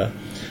October,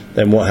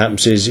 then what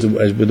happens is,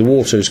 as with the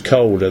water is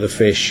colder, the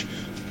fish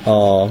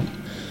are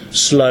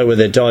slower,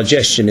 their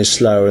digestion is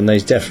slower, and they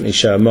definitely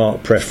show a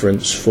marked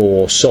preference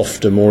for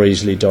softer, more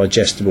easily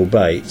digestible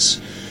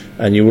baits.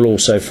 And you will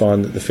also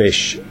find that the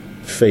fish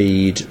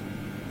feed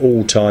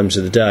all times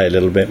of the day a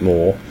little bit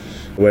more,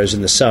 whereas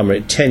in the summer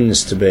it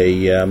tends to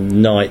be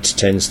night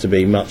tends to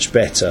be much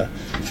better,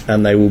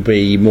 and they will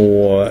be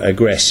more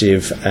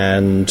aggressive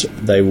and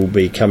they will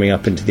be coming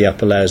up into the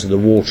upper layers of the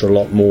water a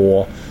lot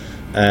more,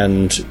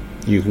 and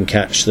you can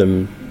catch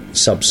them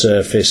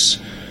subsurface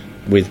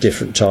with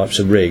different types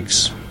of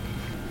rigs.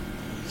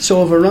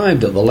 So I've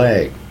arrived at the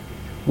lake.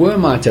 Where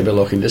might I be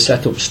looking to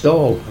set up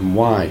stall and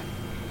why?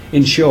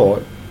 In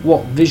short,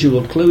 what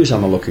visual clues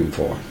am I looking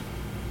for?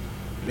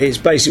 It's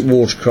basic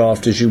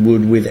watercraft as you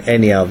would with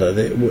any other.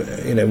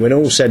 When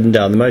all's said and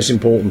done, the most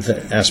important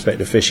aspect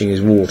of fishing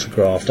is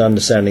watercraft,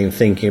 understanding and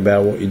thinking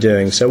about what you're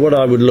doing. So what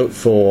I would look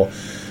for,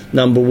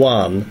 number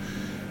one,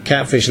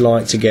 catfish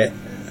like to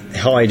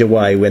hide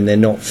away when they're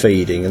not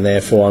feeding, and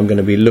therefore I'm going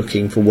to be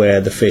looking for where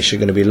the fish are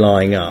going to be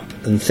lying up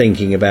and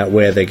thinking about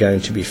where they're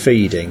going to be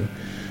feeding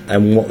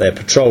and what their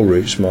patrol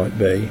routes might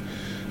be.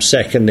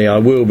 Secondly, I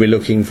will be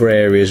looking for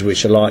areas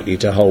which are likely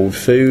to hold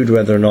food,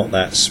 whether or not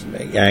that's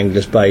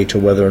angler's bait or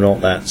whether or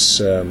not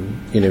that's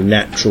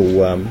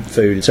natural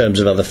food in terms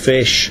of other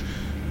fish.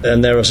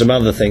 And there are some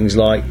other things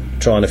like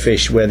trying to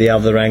fish where the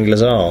other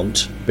anglers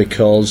aren't,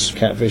 because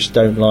catfish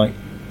don't like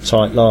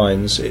tight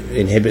lines. It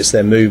inhibits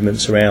their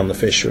movements around the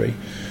fishery,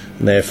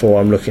 and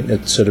therefore I'm looking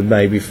to sort of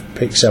maybe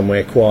pick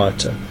somewhere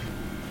quieter.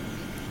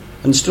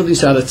 And stood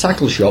inside a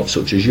tackle shop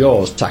such as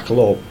yours,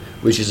 Tackle Up,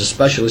 which is a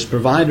specialist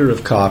provider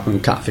of carp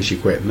and catfish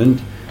equipment,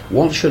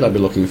 what should I be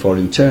looking for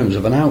in terms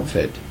of an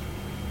outfit?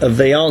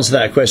 The answer to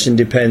that question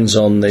depends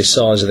on the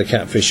size of the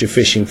catfish you're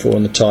fishing for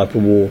and the type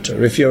of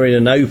water. If you're in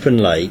an open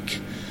lake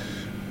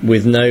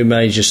with no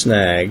major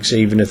snags,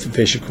 even if the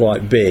fish are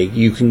quite big,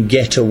 you can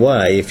get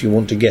away, if you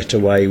want to get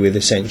away, with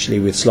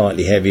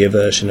slightly heavier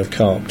version of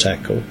carp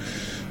tackle.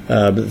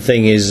 But the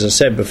thing is, as I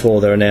said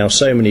before, there are now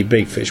so many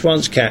big fish.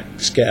 Once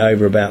cats get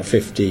over about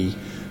 50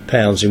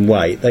 pounds in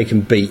weight, they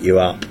can beat you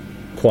up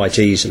quite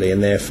easily,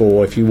 and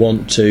therefore if you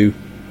want to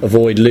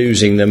avoid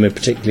losing them, and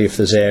particularly if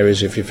there's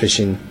areas, if you're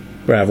fishing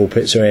gravel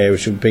pits or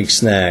areas with big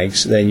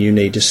snags, then you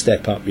need to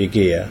step up your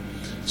gear.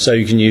 So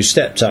you can use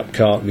stepped up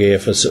carp gear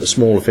for sort of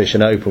smaller fish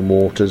in open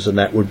waters, and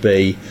that would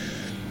be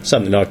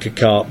something like a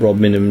carp rod,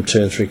 minimum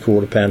 2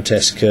 3/4 pound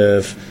test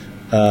curve,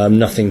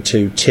 nothing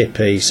too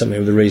tippy, something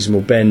with a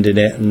reasonable bend in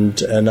it,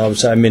 and I would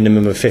say a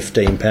minimum of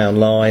 15 pound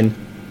line.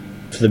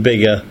 For the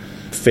bigger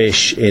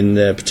fish,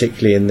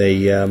 particularly in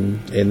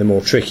the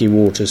more tricky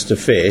waters to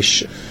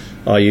fish,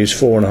 I use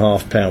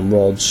 4.5 pound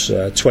rods,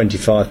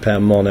 25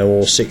 pound mono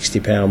or 60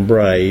 pound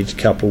braid,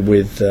 coupled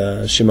with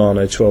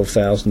Shimano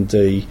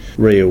 12,000D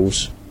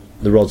reels.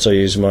 The rods I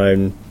use are my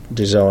own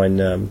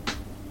design,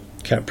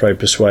 Cat Pro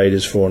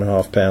Persuaders,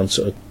 4.5 pound,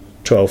 sort of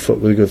 12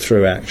 foot with a good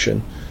through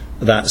action.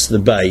 That's the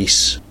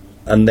base.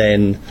 And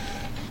then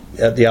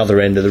at the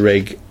other end of the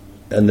rig,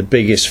 and the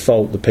biggest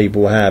fault that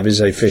people have is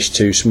they fish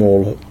too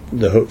small.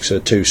 The hooks are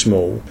too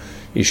small.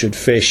 You should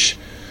fish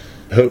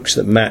hooks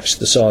that match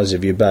the size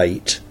of your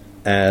bait.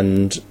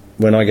 And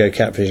when I go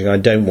catfishing, I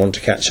don't want to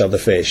catch other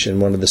fish,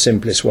 and one of the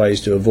simplest ways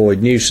to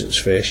avoid nuisance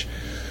fish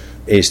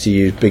is to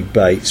use big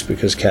baits,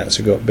 because cats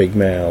have got big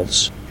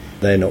mouths.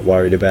 They're not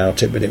worried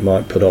about it, but it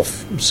might put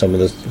off some of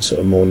the sort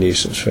of more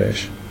nuisance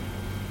fish.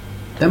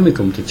 Then we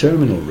come to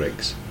terminal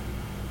rigs.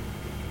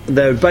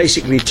 There are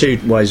basically two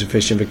ways of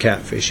fishing for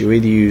catfish. You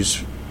either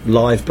use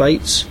live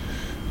baits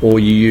or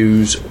you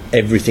use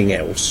everything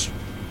else.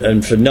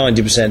 And for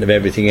 90% of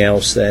everything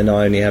else, then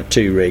I only have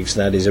two rigs.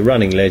 That is a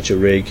running ledger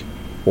rig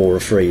or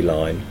a free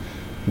line.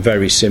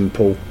 Very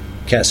simple.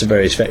 Cats are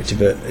very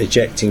effective at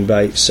ejecting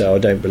baits, so I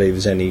don't believe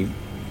there's any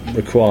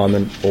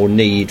requirement or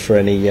need for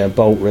any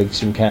bolt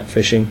rigs in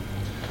catfishing.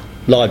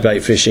 Live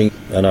bait fishing,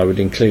 and I would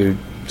include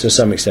to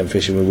some extent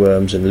fishing with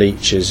worms and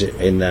leeches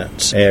in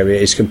that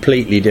area, is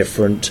completely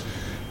different,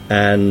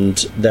 and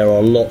there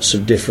are lots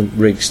of different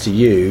rigs to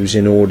use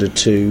in order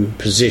to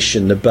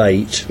position the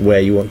bait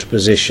where you want to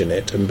position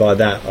it. And by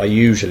that I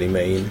usually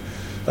mean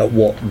at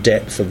what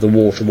depth of the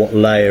water, what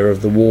layer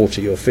of the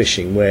water you're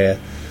fishing where.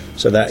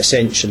 So that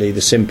essentially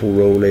the simple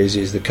rule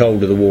is the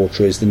colder the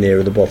water is, the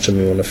nearer the bottom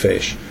you want to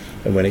fish.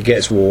 And when it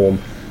gets warm,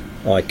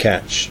 I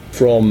catch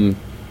from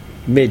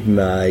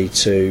mid-May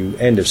to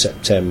end of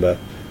September.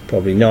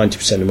 Probably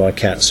 90% of my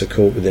cats are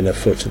caught within a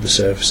foot of the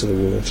surface of the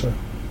water.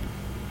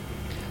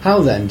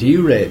 How then do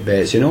you rate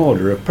baits in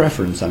order of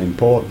preference and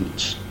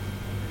importance?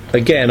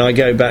 Again, I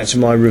go back to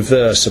my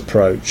reverse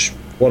approach.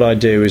 What I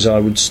do is I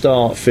would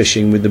start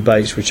fishing with the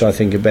baits which I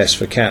think are best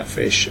for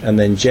catfish, and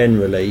then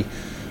generally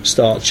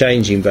start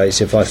changing baits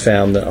if I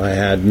found that I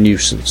had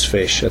nuisance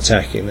fish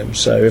attacking them.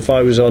 So if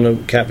I was on a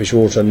catfish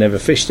water, I'd never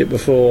fished it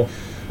before,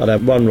 I'd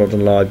have one rod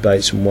on live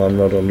baits and one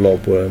rod on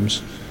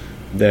lobworms.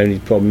 The only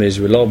problem is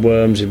with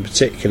lobworms in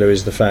particular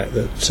is the fact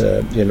that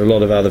a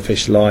lot of other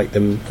fish like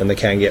them and they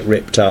can get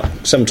ripped up.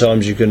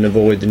 Sometimes you can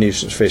avoid the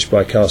nuisance fish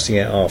by casting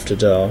out after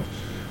dark.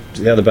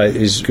 The other bait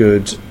is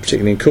good,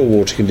 particularly in cool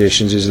water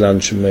conditions, is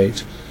luncheon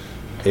meat.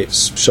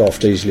 It's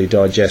soft, easily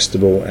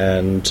digestible,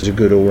 and it's a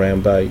good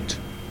all-round bait.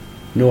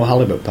 No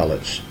halibut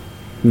pellets?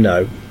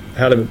 No.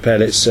 Halibut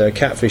pellets,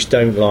 catfish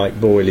don't like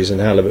boilies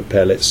and halibut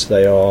pellets.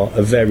 They are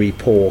a very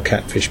poor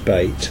catfish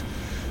bait.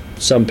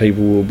 Some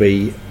people will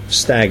be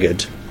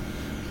staggered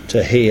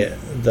to hear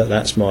that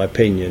that's my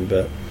opinion,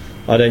 but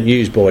I don't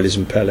use boilies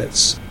and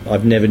pellets.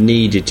 I've never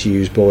needed to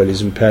use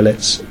boilies and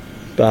pellets,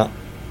 but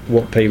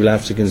what people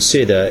have to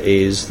consider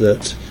is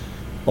that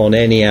on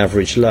any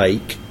average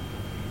lake,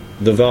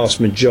 the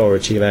vast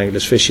majority of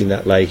anglers fishing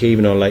that lake,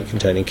 even on a lake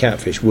containing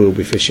catfish, will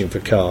be fishing for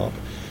carp,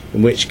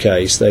 in which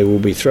case they will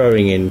be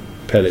throwing in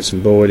pellets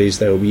and boilies,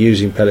 they will be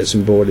using pellets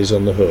and boilies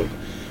on the hook.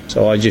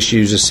 So I just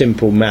use a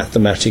simple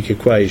mathematic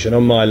equation.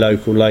 On my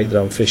local lake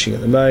that I'm fishing at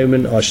the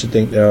moment, I should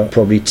think there are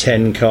probably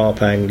 10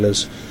 carp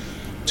anglers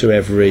to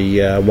every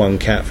one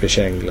catfish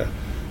angler.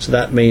 So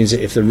that means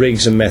that if the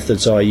rigs and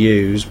methods I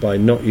use by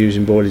not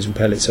using boilies and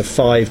pellets are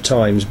 5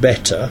 times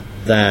better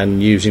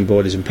than using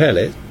boilies and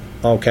pellets,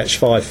 I'll catch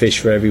 5 fish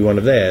for every one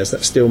of theirs.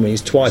 That still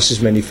means twice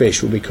as many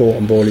fish will be caught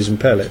on boilies and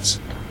pellets.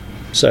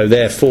 So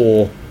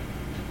therefore,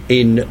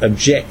 in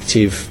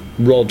objective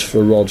rod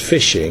for rod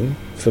fishing,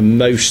 for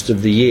most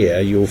of the year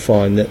you'll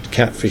find that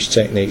catfish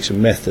techniques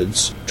and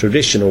methods,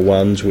 traditional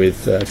ones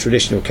with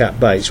traditional cat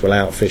baits, will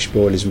outfish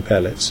boilies and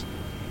pellets.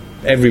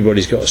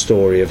 Everybody's got a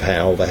story of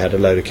how they had a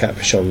load of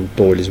catfish on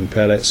boilies and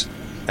pellets,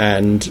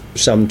 and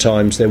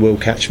sometimes they will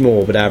catch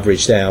more, but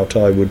averaged out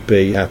I would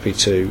be happy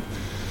to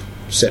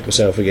set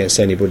myself against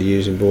anybody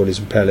using boilies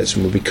and pellets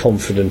and would be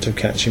confident of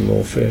catching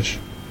more fish.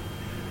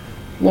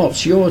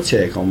 What's your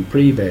take on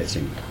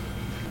pre-baiting?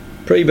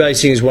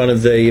 Pre-baiting is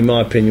in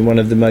my opinion, one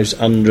of the most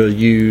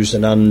underused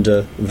and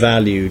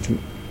undervalued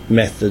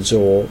methods,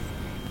 or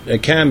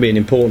it can be an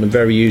important and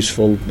very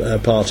useful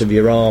part of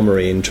your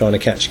armoury in trying to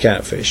catch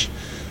catfish,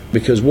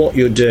 because what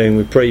you're doing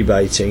with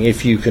pre-baiting,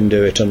 if you can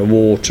do it on the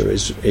water,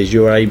 is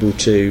you're able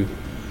to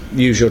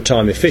use your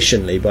time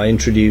efficiently by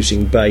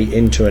introducing bait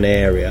into an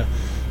area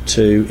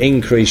to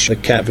increase the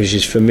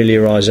catfish's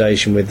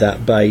familiarisation with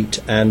that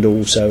bait, and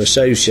also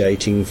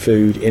associating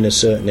food in a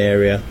certain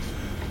area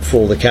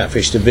for the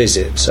catfish to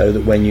visit, so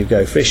that when you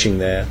go fishing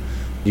there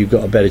you've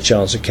got a better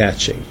chance of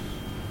catching.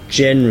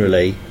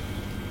 Generally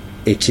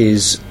it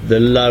is the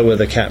lower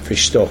the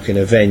catfish stock in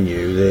a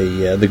venue,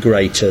 the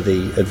greater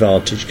the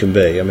advantage can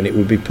be. I mean, it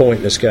would be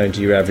pointless going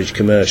to your average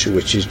commercial,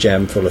 which is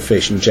jam full of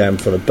fish and jam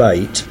full of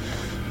bait,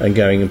 and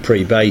going and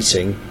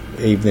pre-baiting,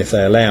 even if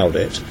they allowed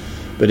it.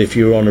 But if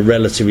you're on a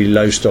relatively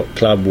low stock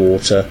club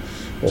water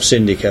or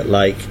syndicate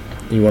lake,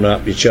 you want to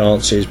up your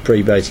chances,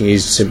 pre-baiting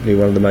is simply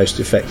one of the most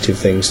effective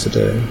things to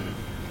do.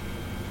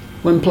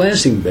 When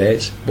placing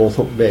baits, both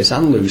hook baits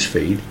and loose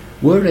feed,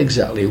 where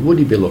exactly would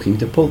you be looking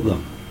to put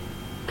them?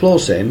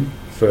 Close in,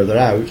 further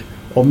out,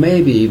 or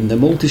maybe even the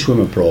multi-swim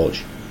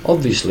approach,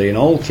 obviously in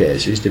all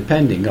cases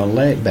depending on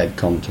lake bed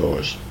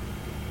contours.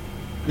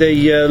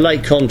 The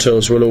lake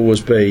contours will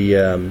always be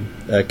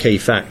a key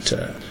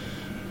factor.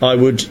 I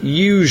would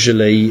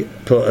usually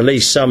put at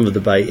least some of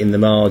the bait in the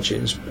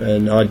margins,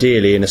 and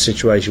ideally in a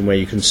situation where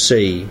you can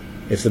see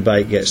if the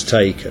bait gets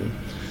taken.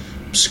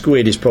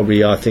 Squid is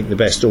probably, I think, the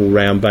best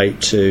all-round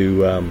bait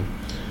to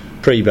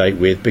pre-bait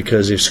with,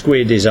 because if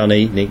squid is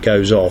uneaten, it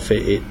goes off,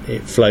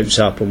 it floats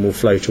up and will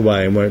float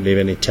away and won't leave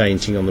any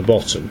tainting on the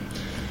bottom.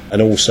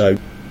 And also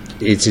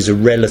it is a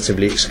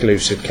relatively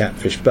exclusive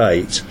catfish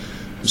bait,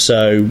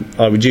 so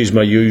I would use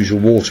my usual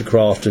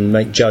watercraft and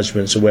make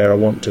judgments of where I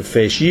want to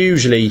fish.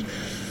 Usually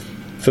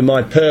for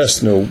my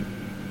personal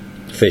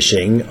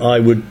fishing, I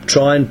would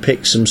try and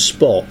pick some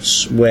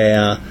spots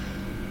where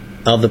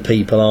other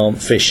people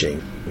aren't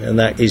fishing, and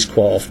that is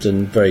quite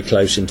often very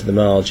close into the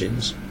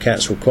margins.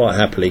 Cats will quite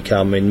happily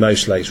come in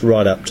most lakes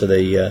right up to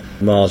the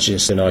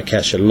margins, and I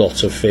catch a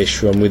lot of fish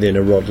from within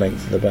a rod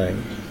length of the bank.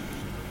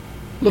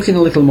 Looking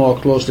a little more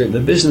closely at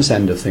the business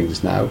end of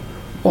things now,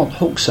 what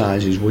hook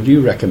sizes would you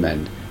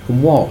recommend,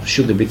 and what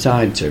should they be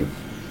tied to?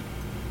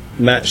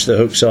 Match the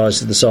hook size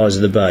to the size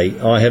of the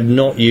bait. I have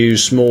not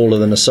used smaller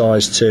than a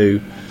size 2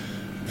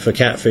 for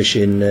catfish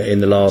in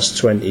the last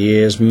 20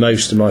 years.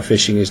 Most of my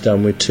fishing is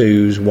done with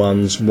 2s,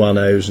 1s,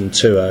 1/0s and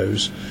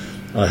 2/0s.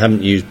 I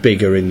haven't used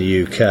bigger in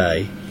the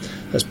UK.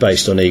 That's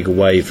based on Eagle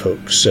Wave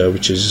hooks,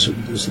 which is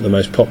the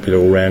most popular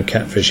all-round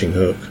catfishing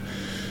hook.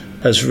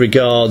 As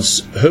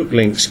regards hook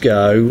links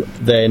go,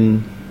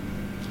 then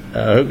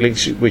hook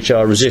links which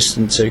are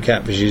resistant to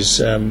catfish's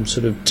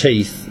sort of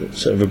teeth,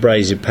 sort of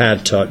abrasive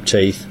pad type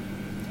teeth,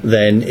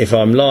 then if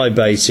I'm live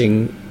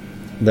baiting,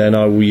 then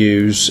I will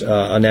use,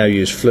 I now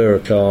use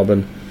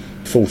fluorocarbon,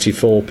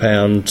 44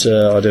 pound,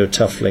 I do a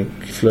Tough Link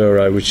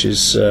fluoro, which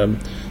is a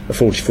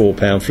 44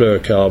 pound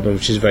fluorocarbon,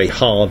 which is a very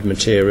hard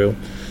material,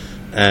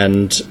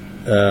 and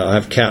I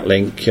have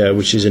Catlink,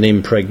 which is an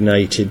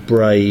impregnated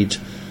braid,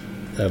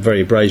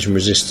 very abrasion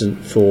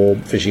resistant for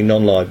fishing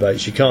non-live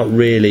baits. You can't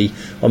really,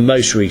 on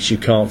most rigs you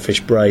can't fish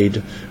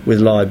braid with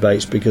live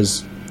baits,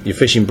 because you're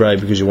fishing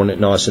braid because you want it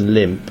nice and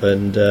limp,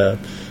 and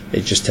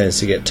it just tends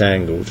to get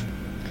tangled.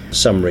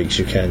 Some rigs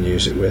you can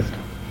use it with.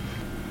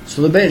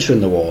 So the baits are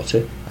in the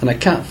water, and a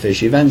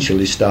catfish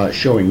eventually starts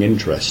showing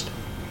interest.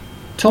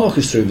 Talk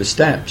us through the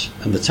steps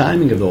and the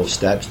timing of those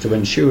steps to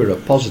ensure a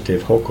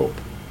positive hookup.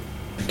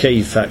 The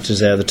key factors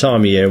there, the time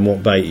of year and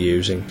what bait you're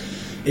using.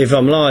 If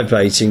I'm live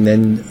baiting,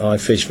 then I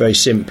fish very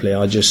simply.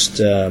 I just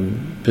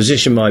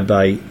position my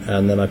bait,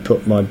 and then I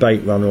put my bait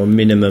runner on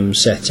minimum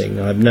setting.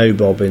 I have no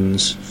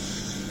bobbins,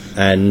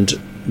 and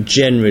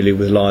generally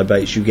with live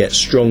baits you get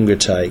stronger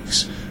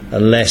takes,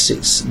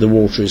 unless the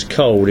water is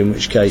cold, in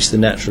which case the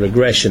natural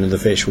aggression of the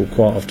fish will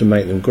quite often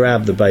make them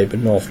grab the bait but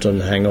not often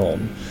hang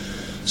on.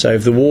 So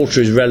if the water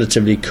is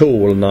relatively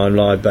cool and I'm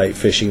live bait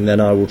fishing, then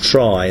I will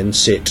try and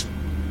sit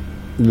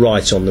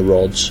right on the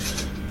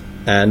rods,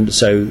 and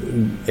so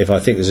if I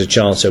think there's a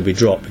chance they'll be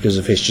dropped because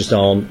the fish just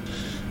aren't,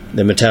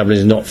 their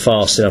metabolism is not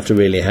fast enough to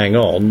really hang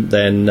on,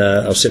 then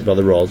I'll sit by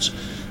the rods.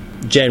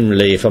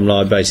 Generally, if I'm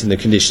live baiting, the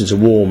conditions are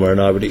warmer, and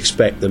I would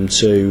expect them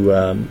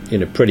to,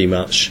 pretty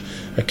much.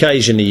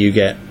 Occasionally, you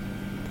get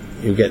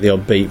the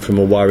odd beep from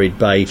a worried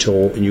bait,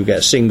 or you get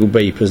a single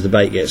beep as the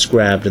bait gets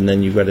grabbed, and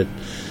then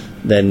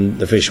then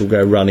the fish will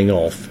go running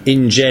off.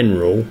 In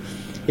general,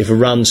 if a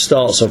run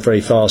starts off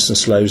very fast and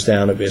slows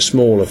down, it'll be a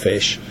smaller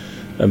fish,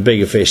 and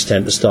bigger fish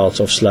tend to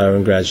start off slower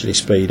and gradually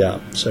speed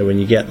up. So when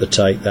you get the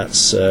take,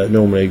 that's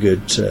normally a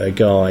good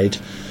guide.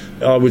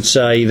 I would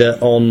say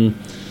that on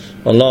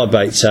live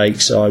bait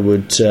takes, I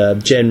would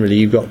generally,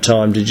 you've got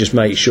time to just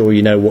make sure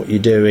you know what you're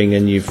doing,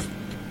 and you've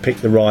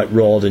picked the right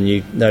rod, and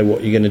you know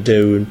what you're going to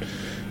do, and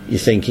you're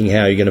thinking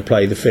how you're going to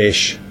play the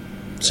fish,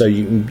 so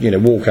you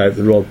can walk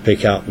over the rod,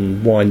 pick up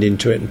and wind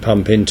into it and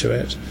pump into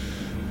it.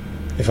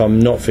 If I'm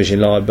not fishing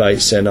live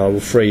baits, then I will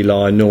free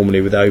line,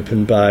 normally with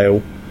open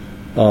bail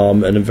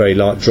and a very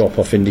light drop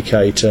off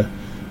indicator,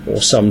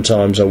 or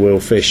sometimes I will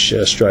fish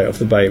straight off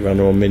the bait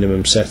runner on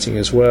minimum setting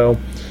as well,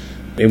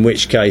 in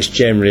which case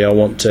generally I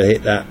want to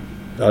hit that.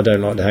 I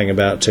don't like to hang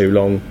about too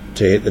long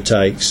to hit the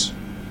takes,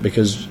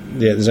 because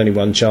there's only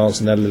one chance,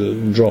 and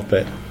they'll drop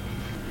it.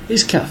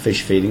 Is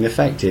catfish feeding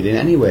affected in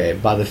any way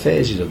by the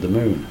phases of the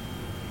moon?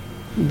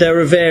 There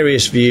are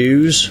various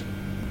views.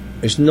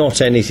 It's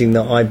not anything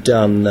that I've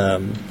done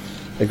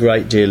a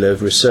great deal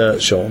of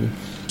research on.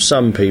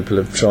 Some people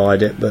have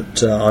tried it,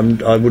 but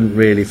I wouldn't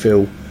really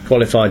feel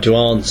qualified to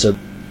answer.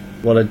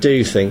 What I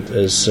do think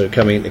is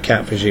coming into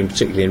catfishing,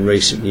 particularly in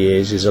recent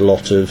years, is a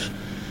lot of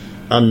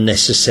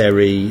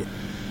unnecessary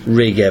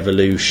rig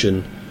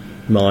evolution,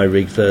 my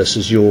rig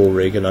versus your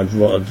rig, and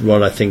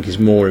what I think is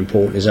more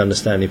important is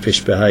understanding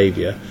fish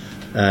behaviour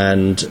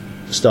and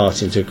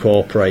starting to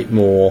cooperate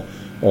more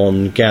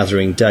on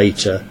gathering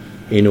data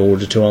in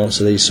order to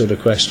answer these sort of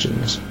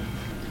questions.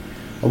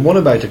 And what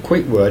about a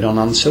quick word on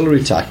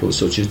ancillary tackles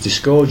such as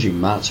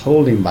disgorging mats,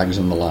 holding bags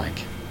and the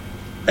like?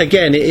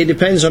 Again, it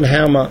depends on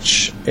how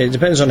much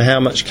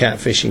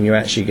catfishing you're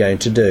actually going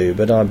to do,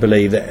 but I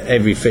believe that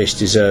every fish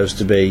deserves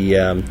to be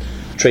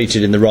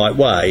treated in the right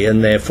way,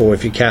 and therefore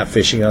if you're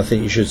catfishing, I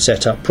think you should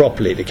set up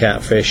properly to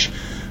catfish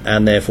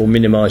and therefore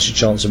minimise your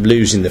chance of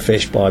losing the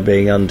fish by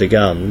being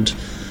undergunned.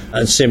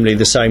 And similarly,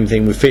 the same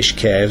thing with fish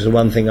care. The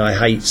one thing I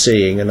hate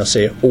seeing, and I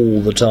see it all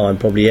the time,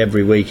 probably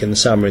every week in the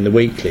summer in the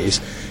weeklies,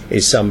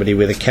 is somebody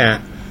with a cat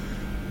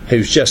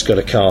who's just got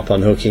a carp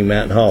unhooking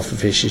mat and half the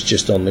fish is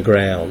just on the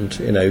ground.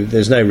 You know,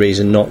 there's no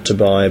reason not to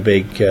buy a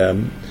bigger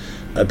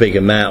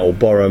mat or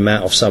borrow a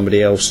mat off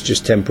somebody else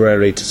just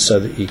temporarily so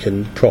that you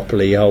can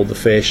properly hold the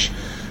fish.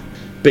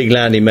 Big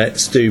landing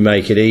nets do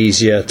make it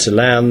easier to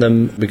land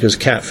them, because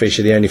catfish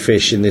are the only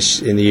fish in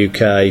the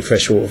UK,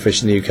 freshwater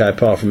fish in the UK,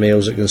 apart from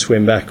eels, that can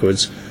swim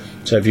backwards.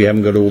 So if you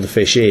haven't got all the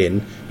fish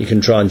in, you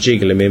can try and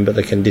jiggle them in, but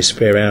they can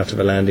disappear out of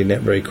a landing net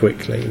very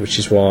quickly, which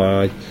is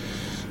why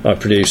I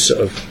produce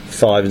sort of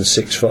 5 and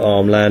 6 foot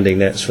arm landing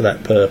nets for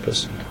that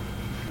purpose.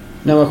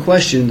 Now, a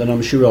question that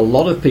I'm sure a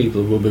lot of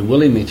people will be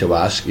willing me to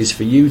ask is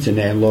for you to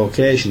name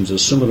locations of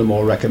some of the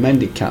more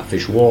recommended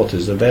catfish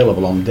waters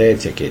available on day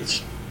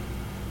tickets.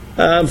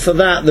 For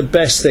that, the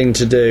best thing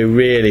to do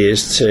really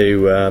is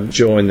to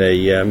join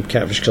the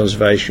Catfish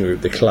Conservation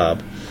Group, the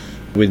club.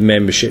 With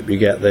membership, you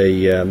get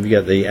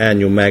the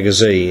annual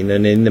magazine,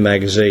 and in the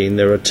magazine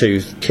there are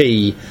 2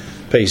 key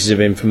pieces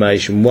of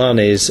information. One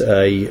is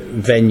a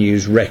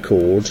venues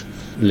record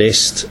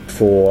list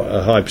for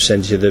a high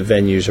percentage of the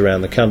venues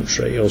around the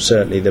country, or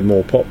certainly the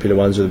more popular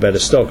ones with a better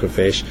stock of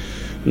fish.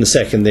 And the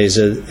second is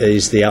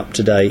the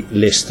up-to-date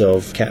list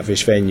of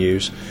catfish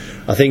venues.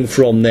 I think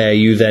from there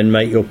you then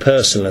make your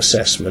personal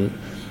assessment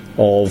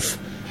of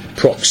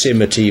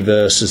proximity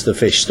versus the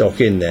fish stock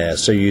in there,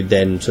 so you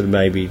then sort of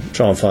maybe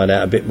try and find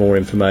out a bit more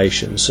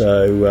information.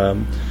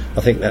 So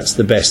I think that's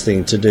the best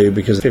thing to do,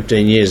 because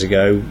 15 years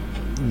ago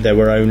there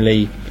were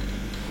only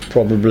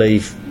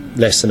probably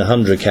less than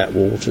 100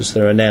 catwaters.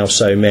 There are now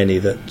so many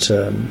that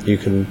you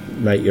can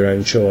make your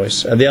own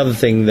choice. And the other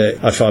thing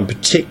that I find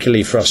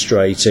particularly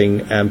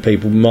frustrating, and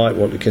people might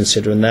want to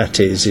consider, and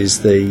that is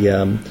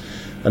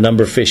a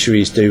number of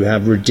fisheries do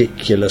have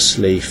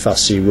ridiculously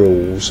fussy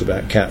rules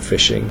about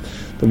catfishing.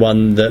 The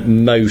one that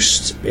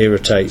most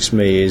irritates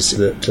me is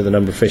that to the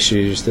number of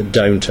fisheries that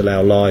don't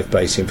allow live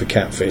baiting for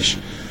catfish.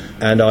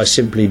 And I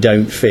simply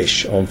don't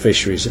fish on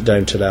fisheries that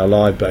don't allow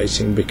live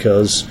baiting,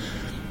 because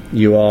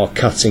you are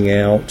cutting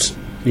out,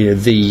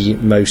 the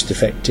most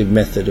effective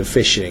method of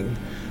fishing.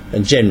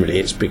 And generally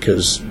it's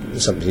because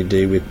it's something to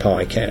do with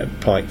pike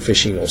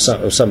fishing or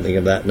something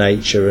of that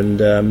nature.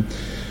 And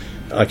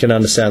I can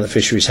understand that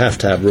fisheries have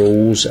to have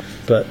rules,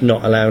 but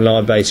not allowing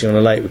live baiting on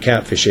a lake with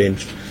catfish in,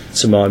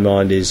 to my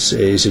mind, is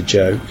a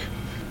joke.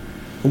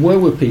 And where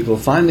would people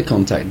find the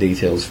contact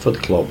details for the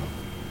club?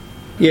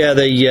 Yeah,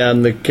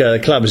 the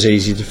club is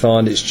easy to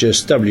find. It's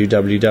just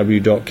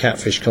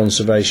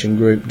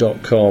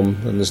www.catfishconservationgroup.com,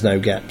 and there's no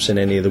gaps in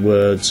any of the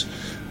words,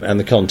 and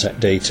the contact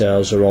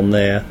details are on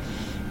there.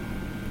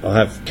 I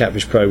have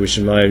Catfish Pro, which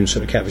is my own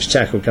sort of catfish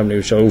tackle company,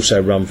 which I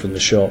also run from the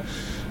shop.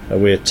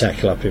 We're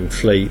Tackle Up in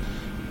Fleet.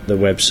 The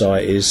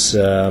website is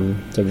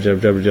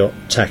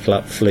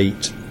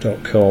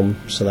www.tackleupfleet.com,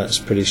 so that's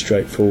pretty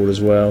straightforward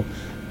as well,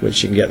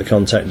 which you can get the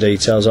contact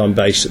details. I'm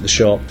based at the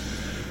shop,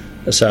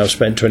 so I've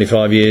spent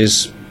 25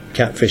 years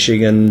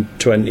catfishing, and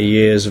 20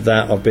 years of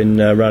that I've been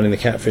running the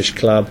Catfish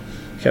Club,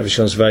 Catfish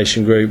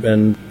Conservation Group,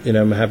 and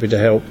I'm happy to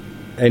help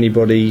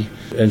anybody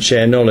and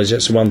share knowledge.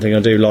 That's the one thing I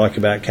do like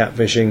about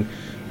catfishing,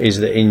 is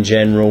that in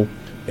general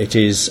it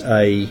is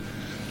a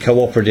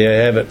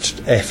cooperative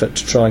effort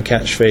to try and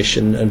catch fish,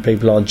 and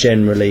people are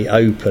generally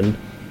open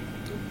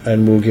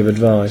and will give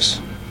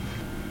advice.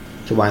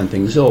 To wind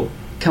things up,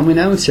 can we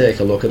now take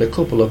a look at a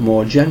couple of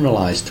more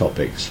generalised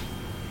topics?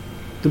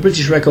 The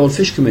British Record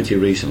Fish Committee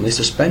recently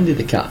suspended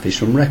the catfish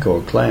from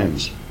record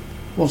claims.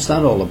 What's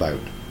that all about?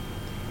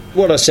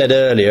 What I said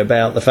earlier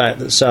about the fact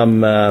that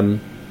some I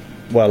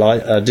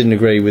didn't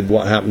agree with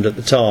what happened at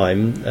the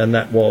time, and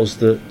that was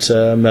that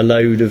a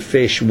load of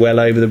fish well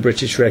over the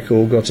British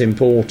record got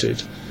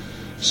imported.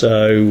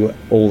 So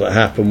all that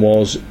happened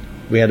was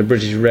we had a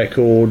British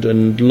record,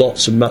 and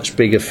lots of much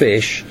bigger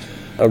fish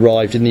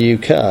arrived in the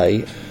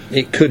UK.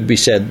 It could be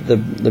said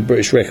the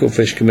British Record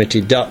Fish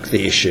Committee ducked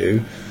the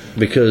issue,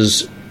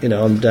 because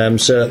I'm damn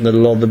certain that a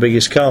lot of the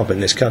biggest carp in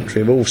this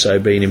country have also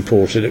been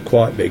imported at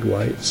quite big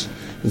weights,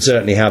 and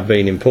certainly have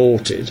been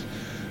imported.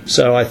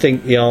 So I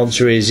think the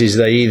answer is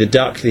they either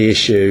duck the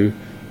issue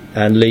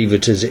and leave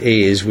it as it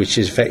is, which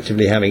is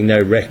effectively having no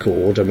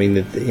record. I mean,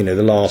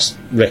 the last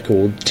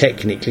record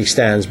technically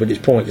stands, but it's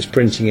pointless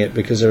printing it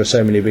because there are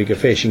so many bigger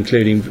fish,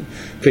 including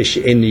fish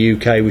in the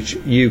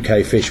UK,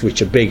 UK fish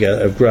which are bigger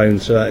have grown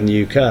to that in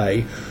the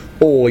UK.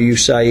 Or you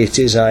say it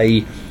is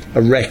a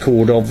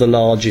record of the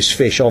largest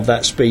fish of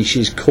that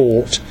species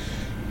caught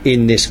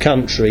in this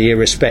country,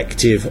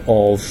 irrespective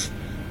of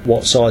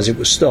what size it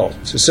was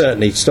stocked. So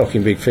certainly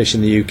stocking big fish in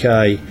the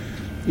UK,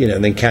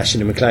 and then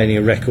cashing and claiming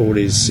a record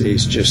is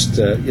just,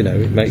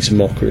 it makes a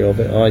mockery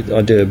of it.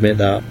 I do admit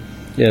that.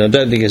 I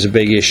don't think it's a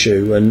big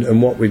issue.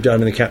 And what we've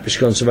done in the Catfish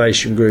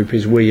Conservation Group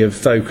is we have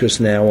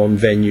focused now on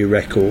venue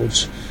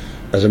records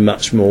as a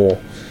much more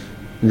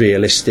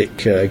realistic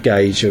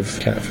gauge of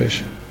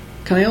catfish.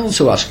 Can I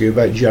also ask you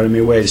about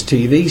Jeremy Wade's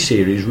TV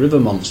series River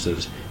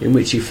Monsters, in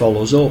which he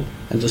follows up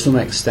and to some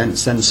extent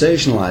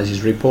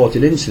sensationalises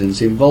reported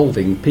incidents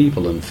involving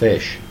people and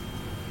fish?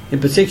 In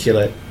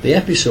particular, the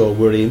episode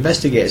where he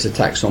investigates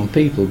attacks on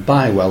people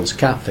by Wells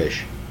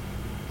catfish.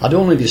 I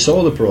don't know if you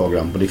saw the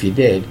programme, but if you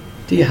did,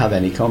 do you have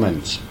any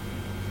comments?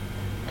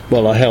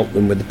 Well, I helped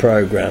them with the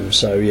programme,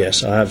 so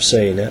yes, I have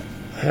seen it.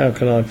 How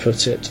can I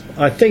put it?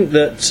 I think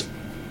that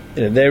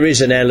there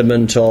is an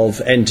element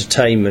of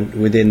entertainment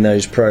within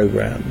those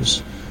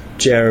programmes.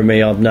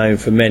 Jeremy I've known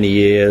for many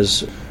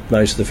years.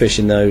 Most of the fish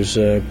in those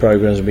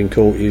programmes have been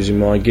caught using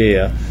my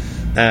gear,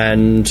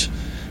 and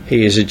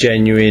he is a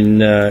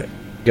genuine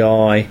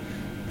guy,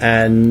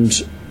 and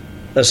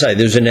as I say,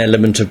 there's an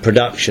element of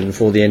production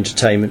for the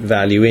entertainment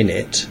value in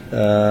it.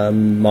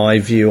 My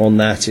view on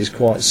that is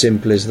quite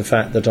simple, is the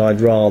fact that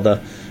I'd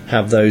rather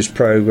have those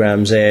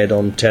programmes aired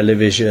on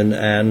television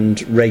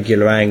and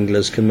regular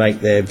anglers can make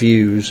their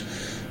views,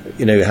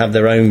 have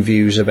their own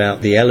views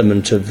about the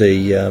element of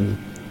the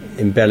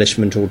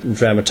embellishment or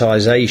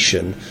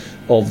dramatisation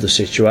of the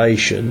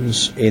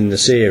situations in the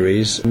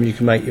series. You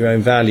can make your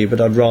own value,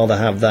 but I'd rather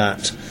have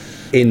that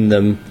in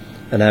them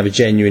and have a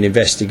genuine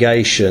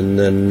investigation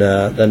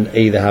than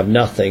either have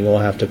nothing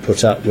or have to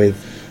put up with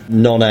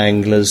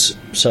non-anglers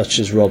such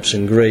as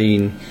Robson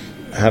Green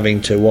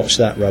having to watch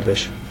that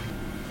rubbish.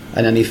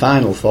 And any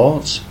final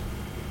thoughts?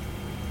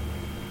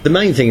 The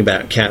main thing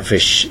about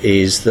catfish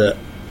is that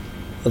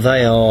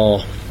they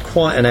are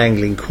quite an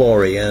angling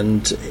quarry,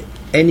 and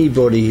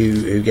anybody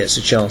who gets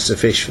a chance to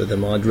fish for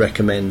them, I'd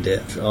recommend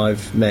it.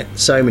 I've met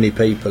so many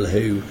people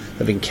who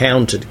have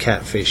encountered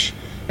catfish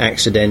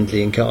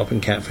accidentally in carp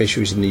and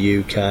catfisheries in the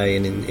UK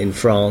and in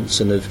France,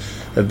 and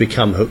have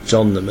become hooked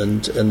on them.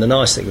 And the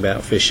nice thing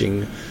about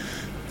fishing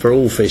for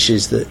all fish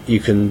is that you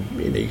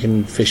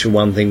can fish for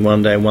one thing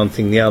one day and one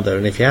thing the other.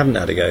 And if you haven't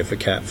had a go for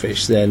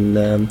catfish,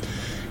 then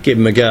give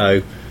them a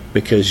go,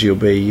 because you'll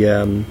be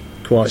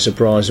quite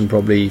surprised and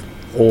probably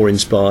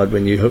awe-inspired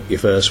when you hook your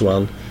first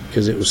one,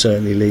 because it will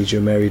certainly lead you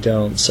a merry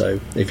dance. So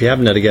if you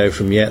haven't had a go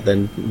from yet,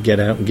 then get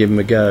out and give them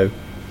a go.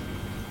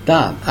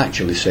 That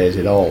actually says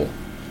it all.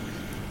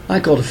 I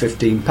caught a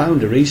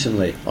 15-pounder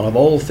recently, and of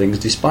all things,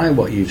 despite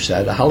what you've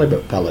said, a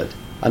halibut pellet.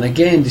 And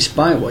again,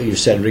 despite what you've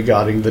said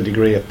regarding the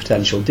degree of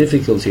potential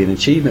difficulty and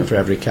achievement for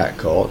every cat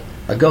caught,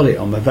 I got it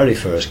on my very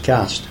first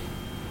cast.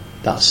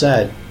 That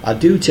said, I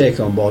do take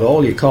on board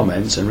all your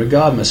comments and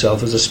regard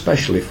myself as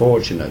especially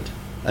fortunate.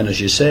 And as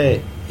you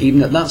say,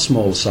 even at that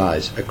small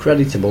size, a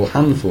creditable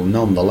handful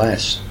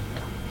nonetheless.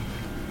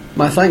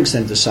 My thanks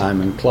then to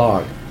Simon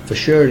Clark for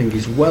sharing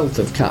his wealth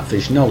of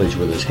catfish knowledge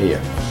with us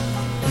here.